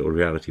why virtual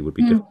reality would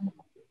be different.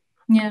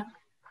 Yeah,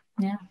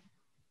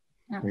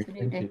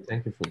 absolutely.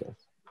 Thank you for that.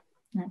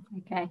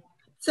 Okay.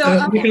 So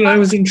Nichola, I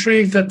was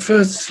intrigued that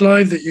first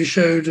slide that you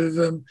showed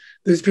of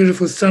those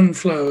beautiful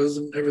sunflowers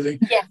and everything.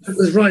 Yes. It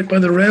was right by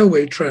the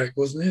railway track,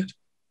 wasn't it?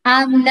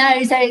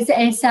 No, so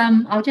it's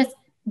I'll just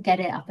get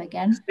it up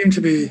again. It seemed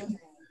to be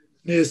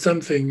near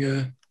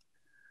something.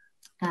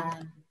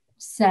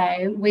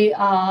 So we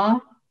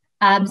are.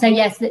 So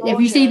yes, if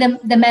you see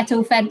the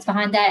metal fence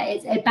behind there,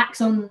 it backs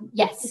on.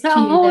 Yes, it's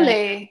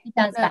holy. It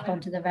does back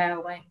onto the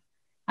railway.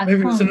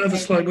 Maybe it's another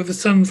slide with the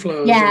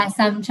sunflowers. Yes,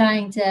 I'm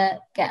trying to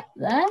get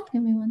there.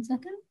 Give me 1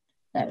 second.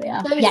 There we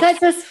are. So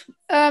yes,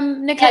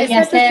 Nichola,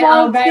 yes, there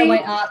are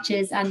railway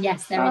arches, and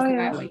yes, there is the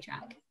railway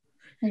track.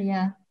 So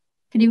yeah,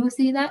 can you all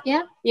see that?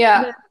 Yeah.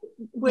 Yeah.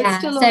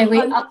 So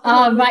we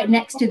are right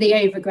next to the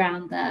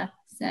overground there.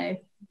 So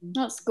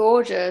that's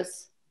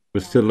gorgeous.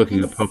 We're still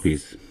looking at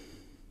poppies.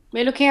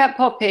 We're looking at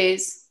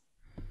poppies.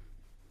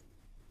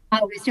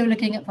 Oh, we're still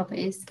looking at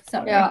poppies.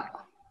 Sorry. Yeah.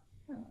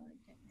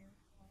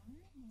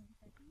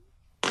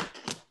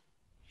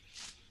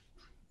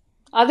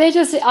 Are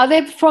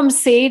they from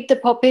seed, the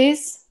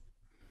poppies?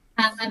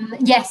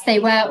 Yes, they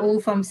were all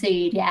from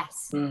seed,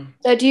 yes.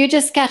 So do you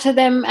just scatter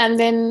them and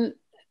then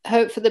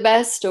hope for the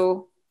best,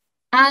 or?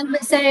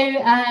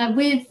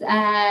 With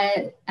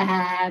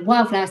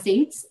wildflower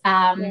seeds,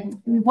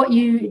 what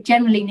you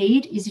generally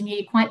need is you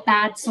need quite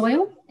bad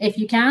soil, if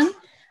you can.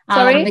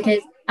 Sorry?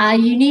 Because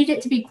you need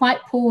it to be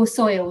quite poor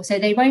soil, so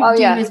they won't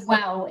do as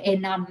well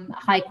in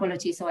high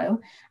quality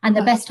soil. And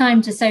the best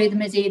time to sow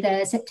them is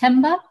either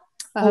September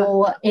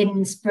or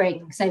in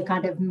spring, so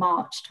kind of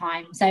March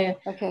time. So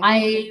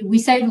we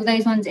sowed all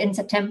those ones in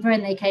September,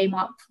 and they came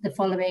up the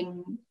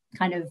following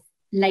kind of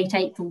late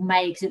April,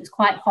 May, because it was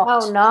quite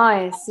hot. Oh,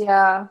 nice.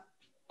 Yeah.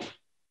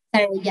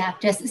 So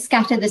just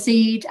scatter the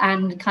seed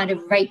and kind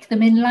of rake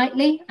them in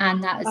lightly,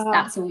 and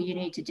that's all you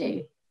need to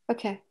do.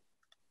 Okay.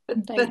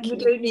 But you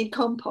don't need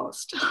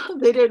compost.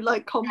 They don't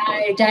like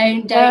compost.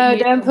 No,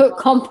 don't put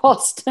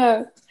compost.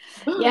 No.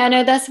 Yeah,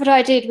 no, that's what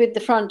I did with the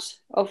front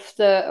of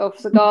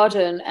the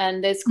garden,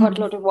 and there's quite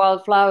a lot of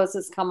wildflowers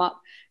that's come up,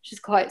 which is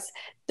quite.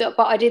 But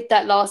I did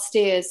that last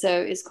year, so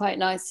it's quite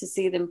nice to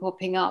see them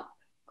popping up.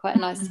 Quite a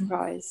nice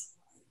surprise.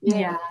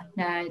 Yeah,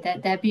 no,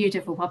 they're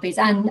beautiful poppies,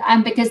 and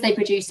because they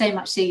produce so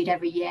much seed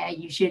every year,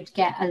 you should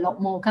get a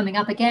lot more coming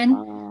up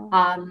again.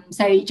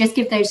 So you just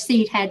give those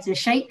seed heads a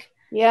shake.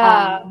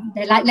 Yeah,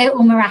 they're like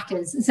little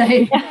maracas. So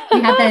you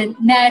have the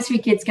nursery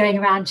kids going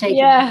around shaking.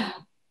 Yeah,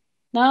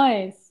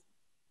 nice.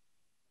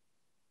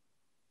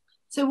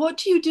 So what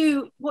do you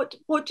do? What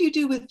do you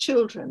do with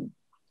children?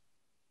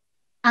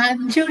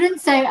 Children,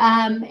 so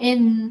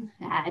in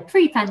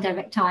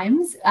pre-pandemic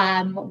times,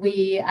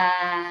 we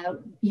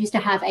used to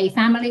have a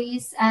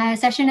families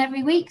session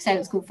every week. So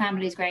it's called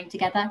Families Growing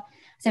Together.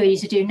 So we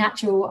used to do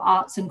natural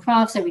arts and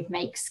crafts. So we'd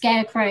make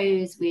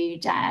scarecrows,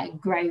 we'd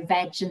grow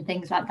veg and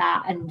things like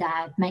that, and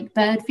make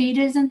bird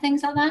feeders and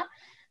things like that.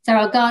 So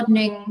our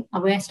gardening,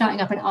 we're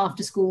starting up an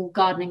after-school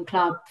gardening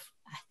club.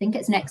 I think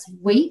it's next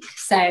week.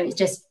 So it's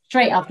just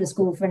straight after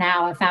school for an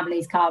hour,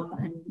 families come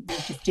and we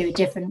just do a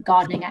different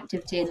gardening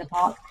activity in the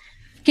park.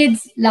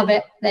 Kids love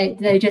it.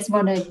 They just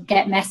want to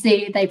get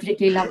messy. They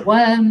particularly love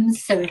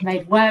worms. So we've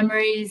made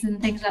wormeries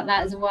and things like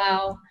that as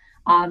well.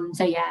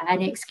 So yeah,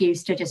 any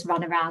excuse to just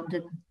run around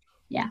and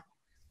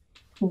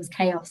cause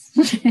chaos.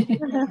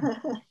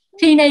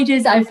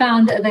 Teenagers, I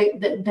found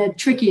the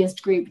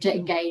trickiest group to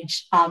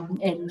engage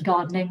in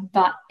gardening.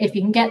 But if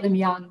you can get them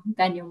young,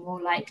 then you're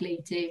more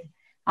likely to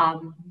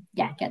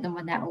get them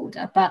when they're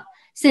older. But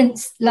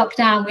since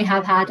lockdown, we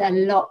have had a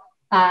lot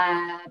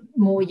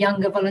more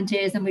younger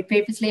volunteers than we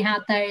previously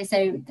had, though,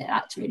 so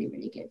that's really,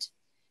 really good.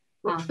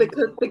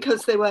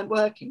 Because they weren't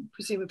working,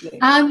 presumably.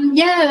 I'm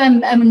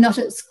not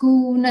at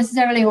school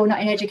necessarily, or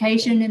not in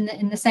education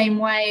in the same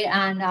way,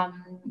 and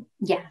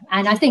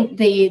and I think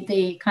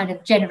the kind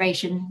of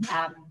generation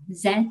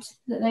Z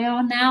that they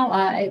are now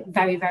are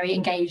very, very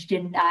engaged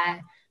in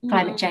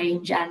climate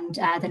change and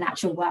the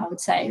natural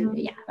world. So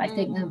I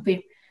think there'll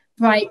be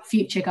bright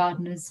future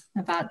gardeners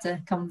about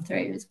to come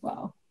through as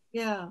well.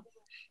 Yeah.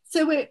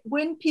 So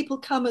when people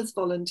come as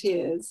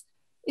volunteers,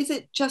 is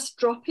it just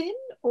drop in,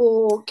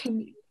 or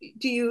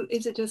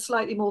is it a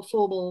slightly more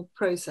formal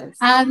process?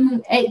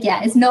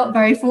 It's not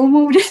very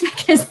formal, just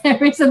because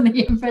there isn't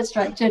the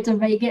infrastructure to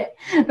make it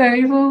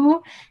very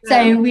formal.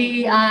 So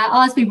we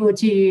ask people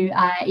to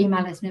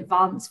email us in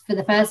advance for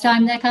the first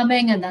time they're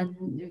coming, and then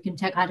you can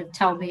kind of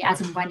tell me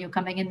as and when you're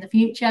coming in the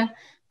future.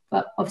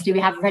 But obviously we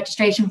have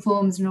registration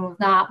forms and all of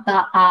that.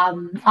 But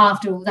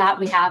after all that,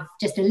 we have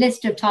just a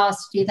list of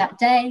tasks to do that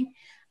day.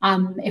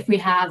 If we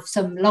have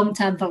some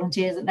long-term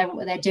volunteers that know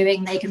what they're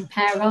doing, they can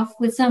pair off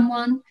with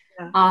someone,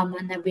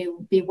 and then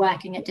we'll be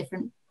working at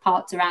different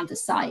parts around the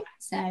site.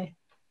 So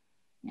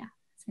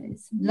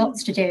it's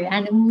lots to do,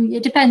 and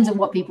it depends on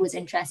what people's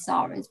interests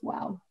are as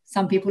well.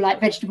 Some people like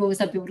vegetables,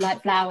 some people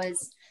like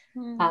flowers.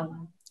 Do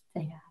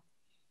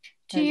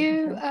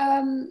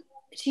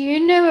you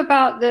know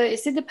about the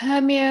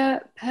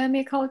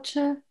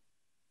permaculture?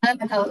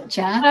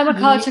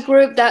 Permaculture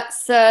group.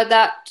 That's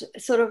that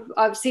sort of.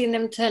 I've seen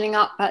them turning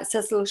up at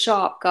Cecil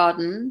Sharp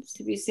Gardens.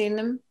 Have you seen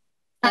them?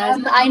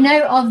 I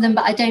know of them,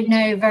 but I don't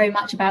know very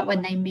much about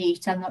when they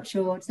meet. I'm not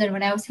sure. Does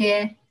anyone else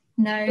here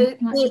know?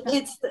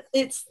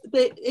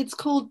 It's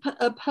called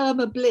a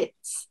Perma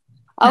Blitz.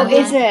 Oh,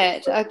 is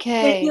it?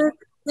 Okay.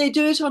 They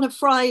do it on a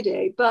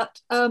Friday,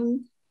 but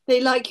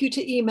they like you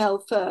to email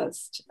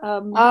first.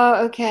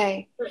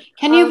 Okay.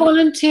 Can you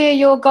volunteer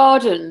your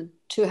garden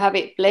to have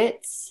it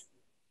blitz?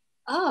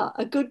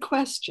 A good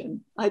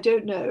question. I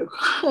don't know.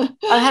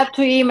 I'll have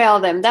to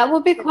email them. That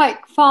would be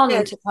quite fun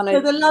to kind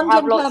of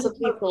have lots of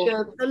people.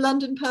 The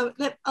London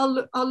I'll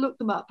look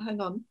them up.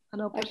 Hang on,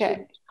 and I'll put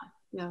it.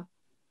 Yeah.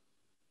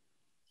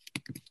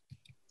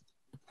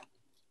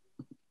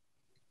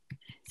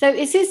 So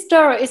is this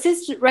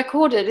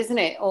recorded? Isn't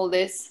it? All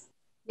this.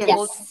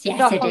 Yes.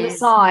 Stuff it on is. the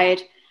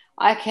side.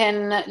 I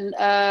can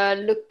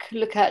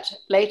look at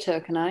later.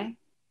 Can I?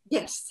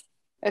 Yes.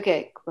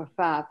 Okay,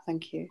 fab,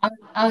 thank you.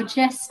 I'll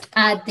just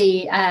add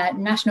the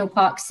National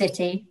Park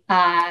City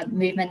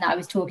movement that I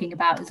was talking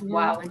about as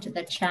well into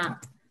the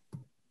chat. You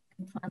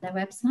can find their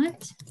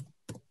website.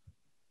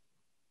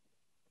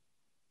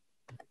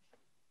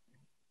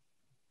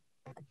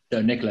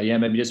 So Nichola,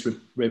 maybe just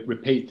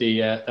repeat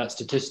that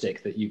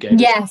statistic that you gave.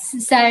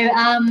 Yes, so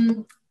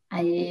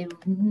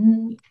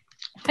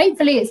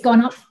hopefully it's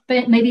gone up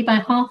maybe by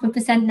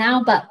 0.5%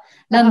 now, but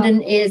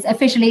London is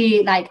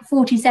officially like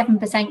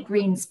 47%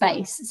 green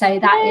space. So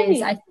that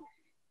is,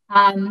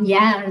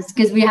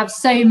 because we have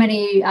so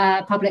many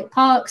public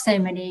parks, so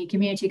many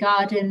community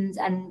gardens,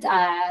 and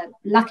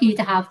lucky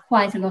to have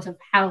quite a lot of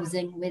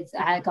housing with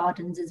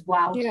gardens as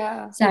well.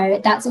 Yeah.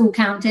 So that's all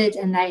counted,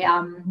 and they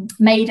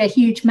made a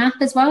huge map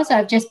as well. So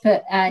I've just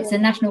put it's a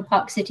National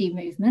Park City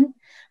movement,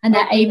 and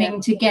they're aiming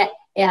to get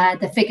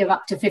the figure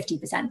up to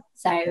 50%.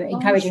 So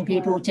encouraging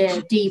people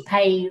to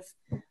de-pave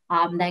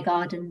their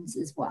gardens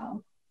as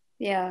well.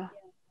 Yeah.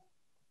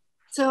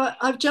 So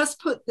I've just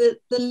put the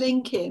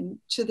link in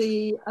to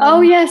the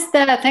yes,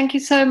 there. Thank you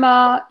so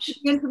much.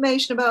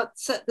 Information about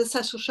the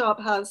Cecil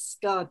Sharp House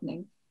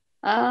gardening.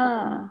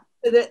 So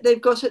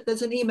they've got it.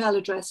 There's an email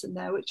address in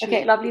there. Which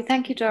lovely.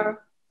 Thank you, Dora.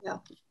 Yeah.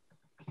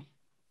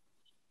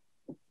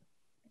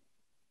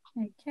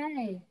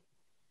 Okay.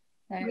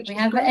 So we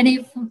have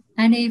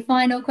any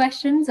final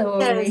questions, or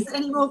yes,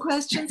 any more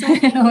questions?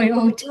 We're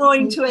all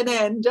drawing to an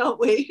end, aren't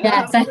we?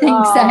 Yes, I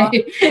think so.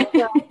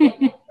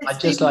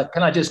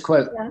 Can I just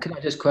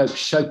quote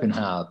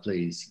Schopenhauer,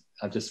 please?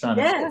 I've just found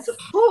yes, of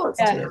course.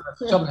 Yeah.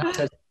 Schopenhauer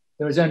says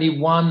there is only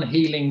one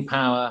healing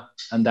power,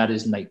 and that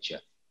is nature.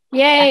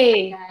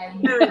 Yay!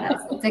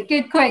 It's a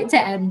good quote to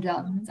end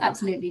on. It's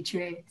absolutely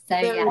true. So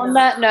yeah. On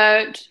that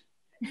note,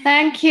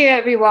 thank you,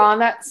 everyone.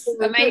 That's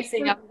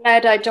amazing. I'm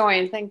glad I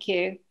joined. Thank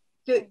you.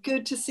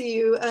 Good to see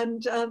you,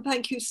 and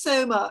thank you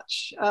so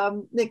much,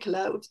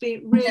 Nichola. It's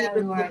been really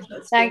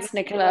interesting. Thanks,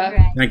 Nichola.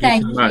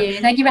 Thank you.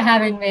 Thank you for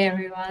having me,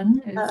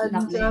 everyone. It was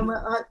lovely.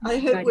 I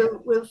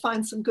hope we'll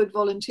find some good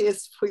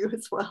volunteers for you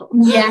as well.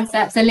 Yes,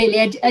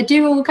 absolutely. I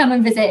do all come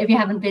and visit if you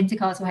haven't been to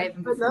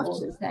Castlehaven before. I'd love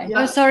to. So.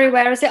 Oh, sorry,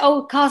 where is it?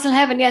 Oh,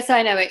 Castlehaven. Yes,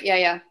 I know it.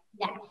 Yeah.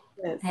 Yes.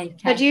 Okay.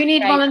 So do you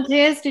need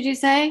volunteers, did you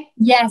say?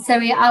 Yeah,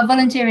 so our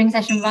volunteering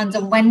session runs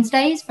on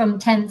Wednesdays from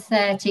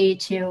 10:30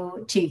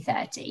 till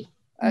 2:30.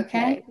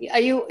 Okay.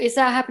 Is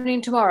that happening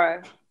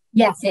tomorrow?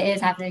 Yes, it is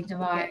happening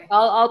tomorrow. Okay.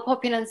 I'll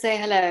pop in and say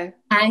hello.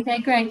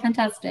 Okay, great,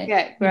 fantastic.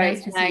 Okay, great.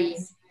 Nice to see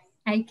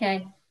you.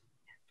 Okay.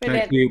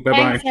 Brilliant. Thank you.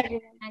 Bye-bye. Thanks,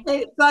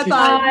 everyone.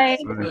 Bye-bye.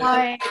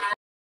 Bye. Bye.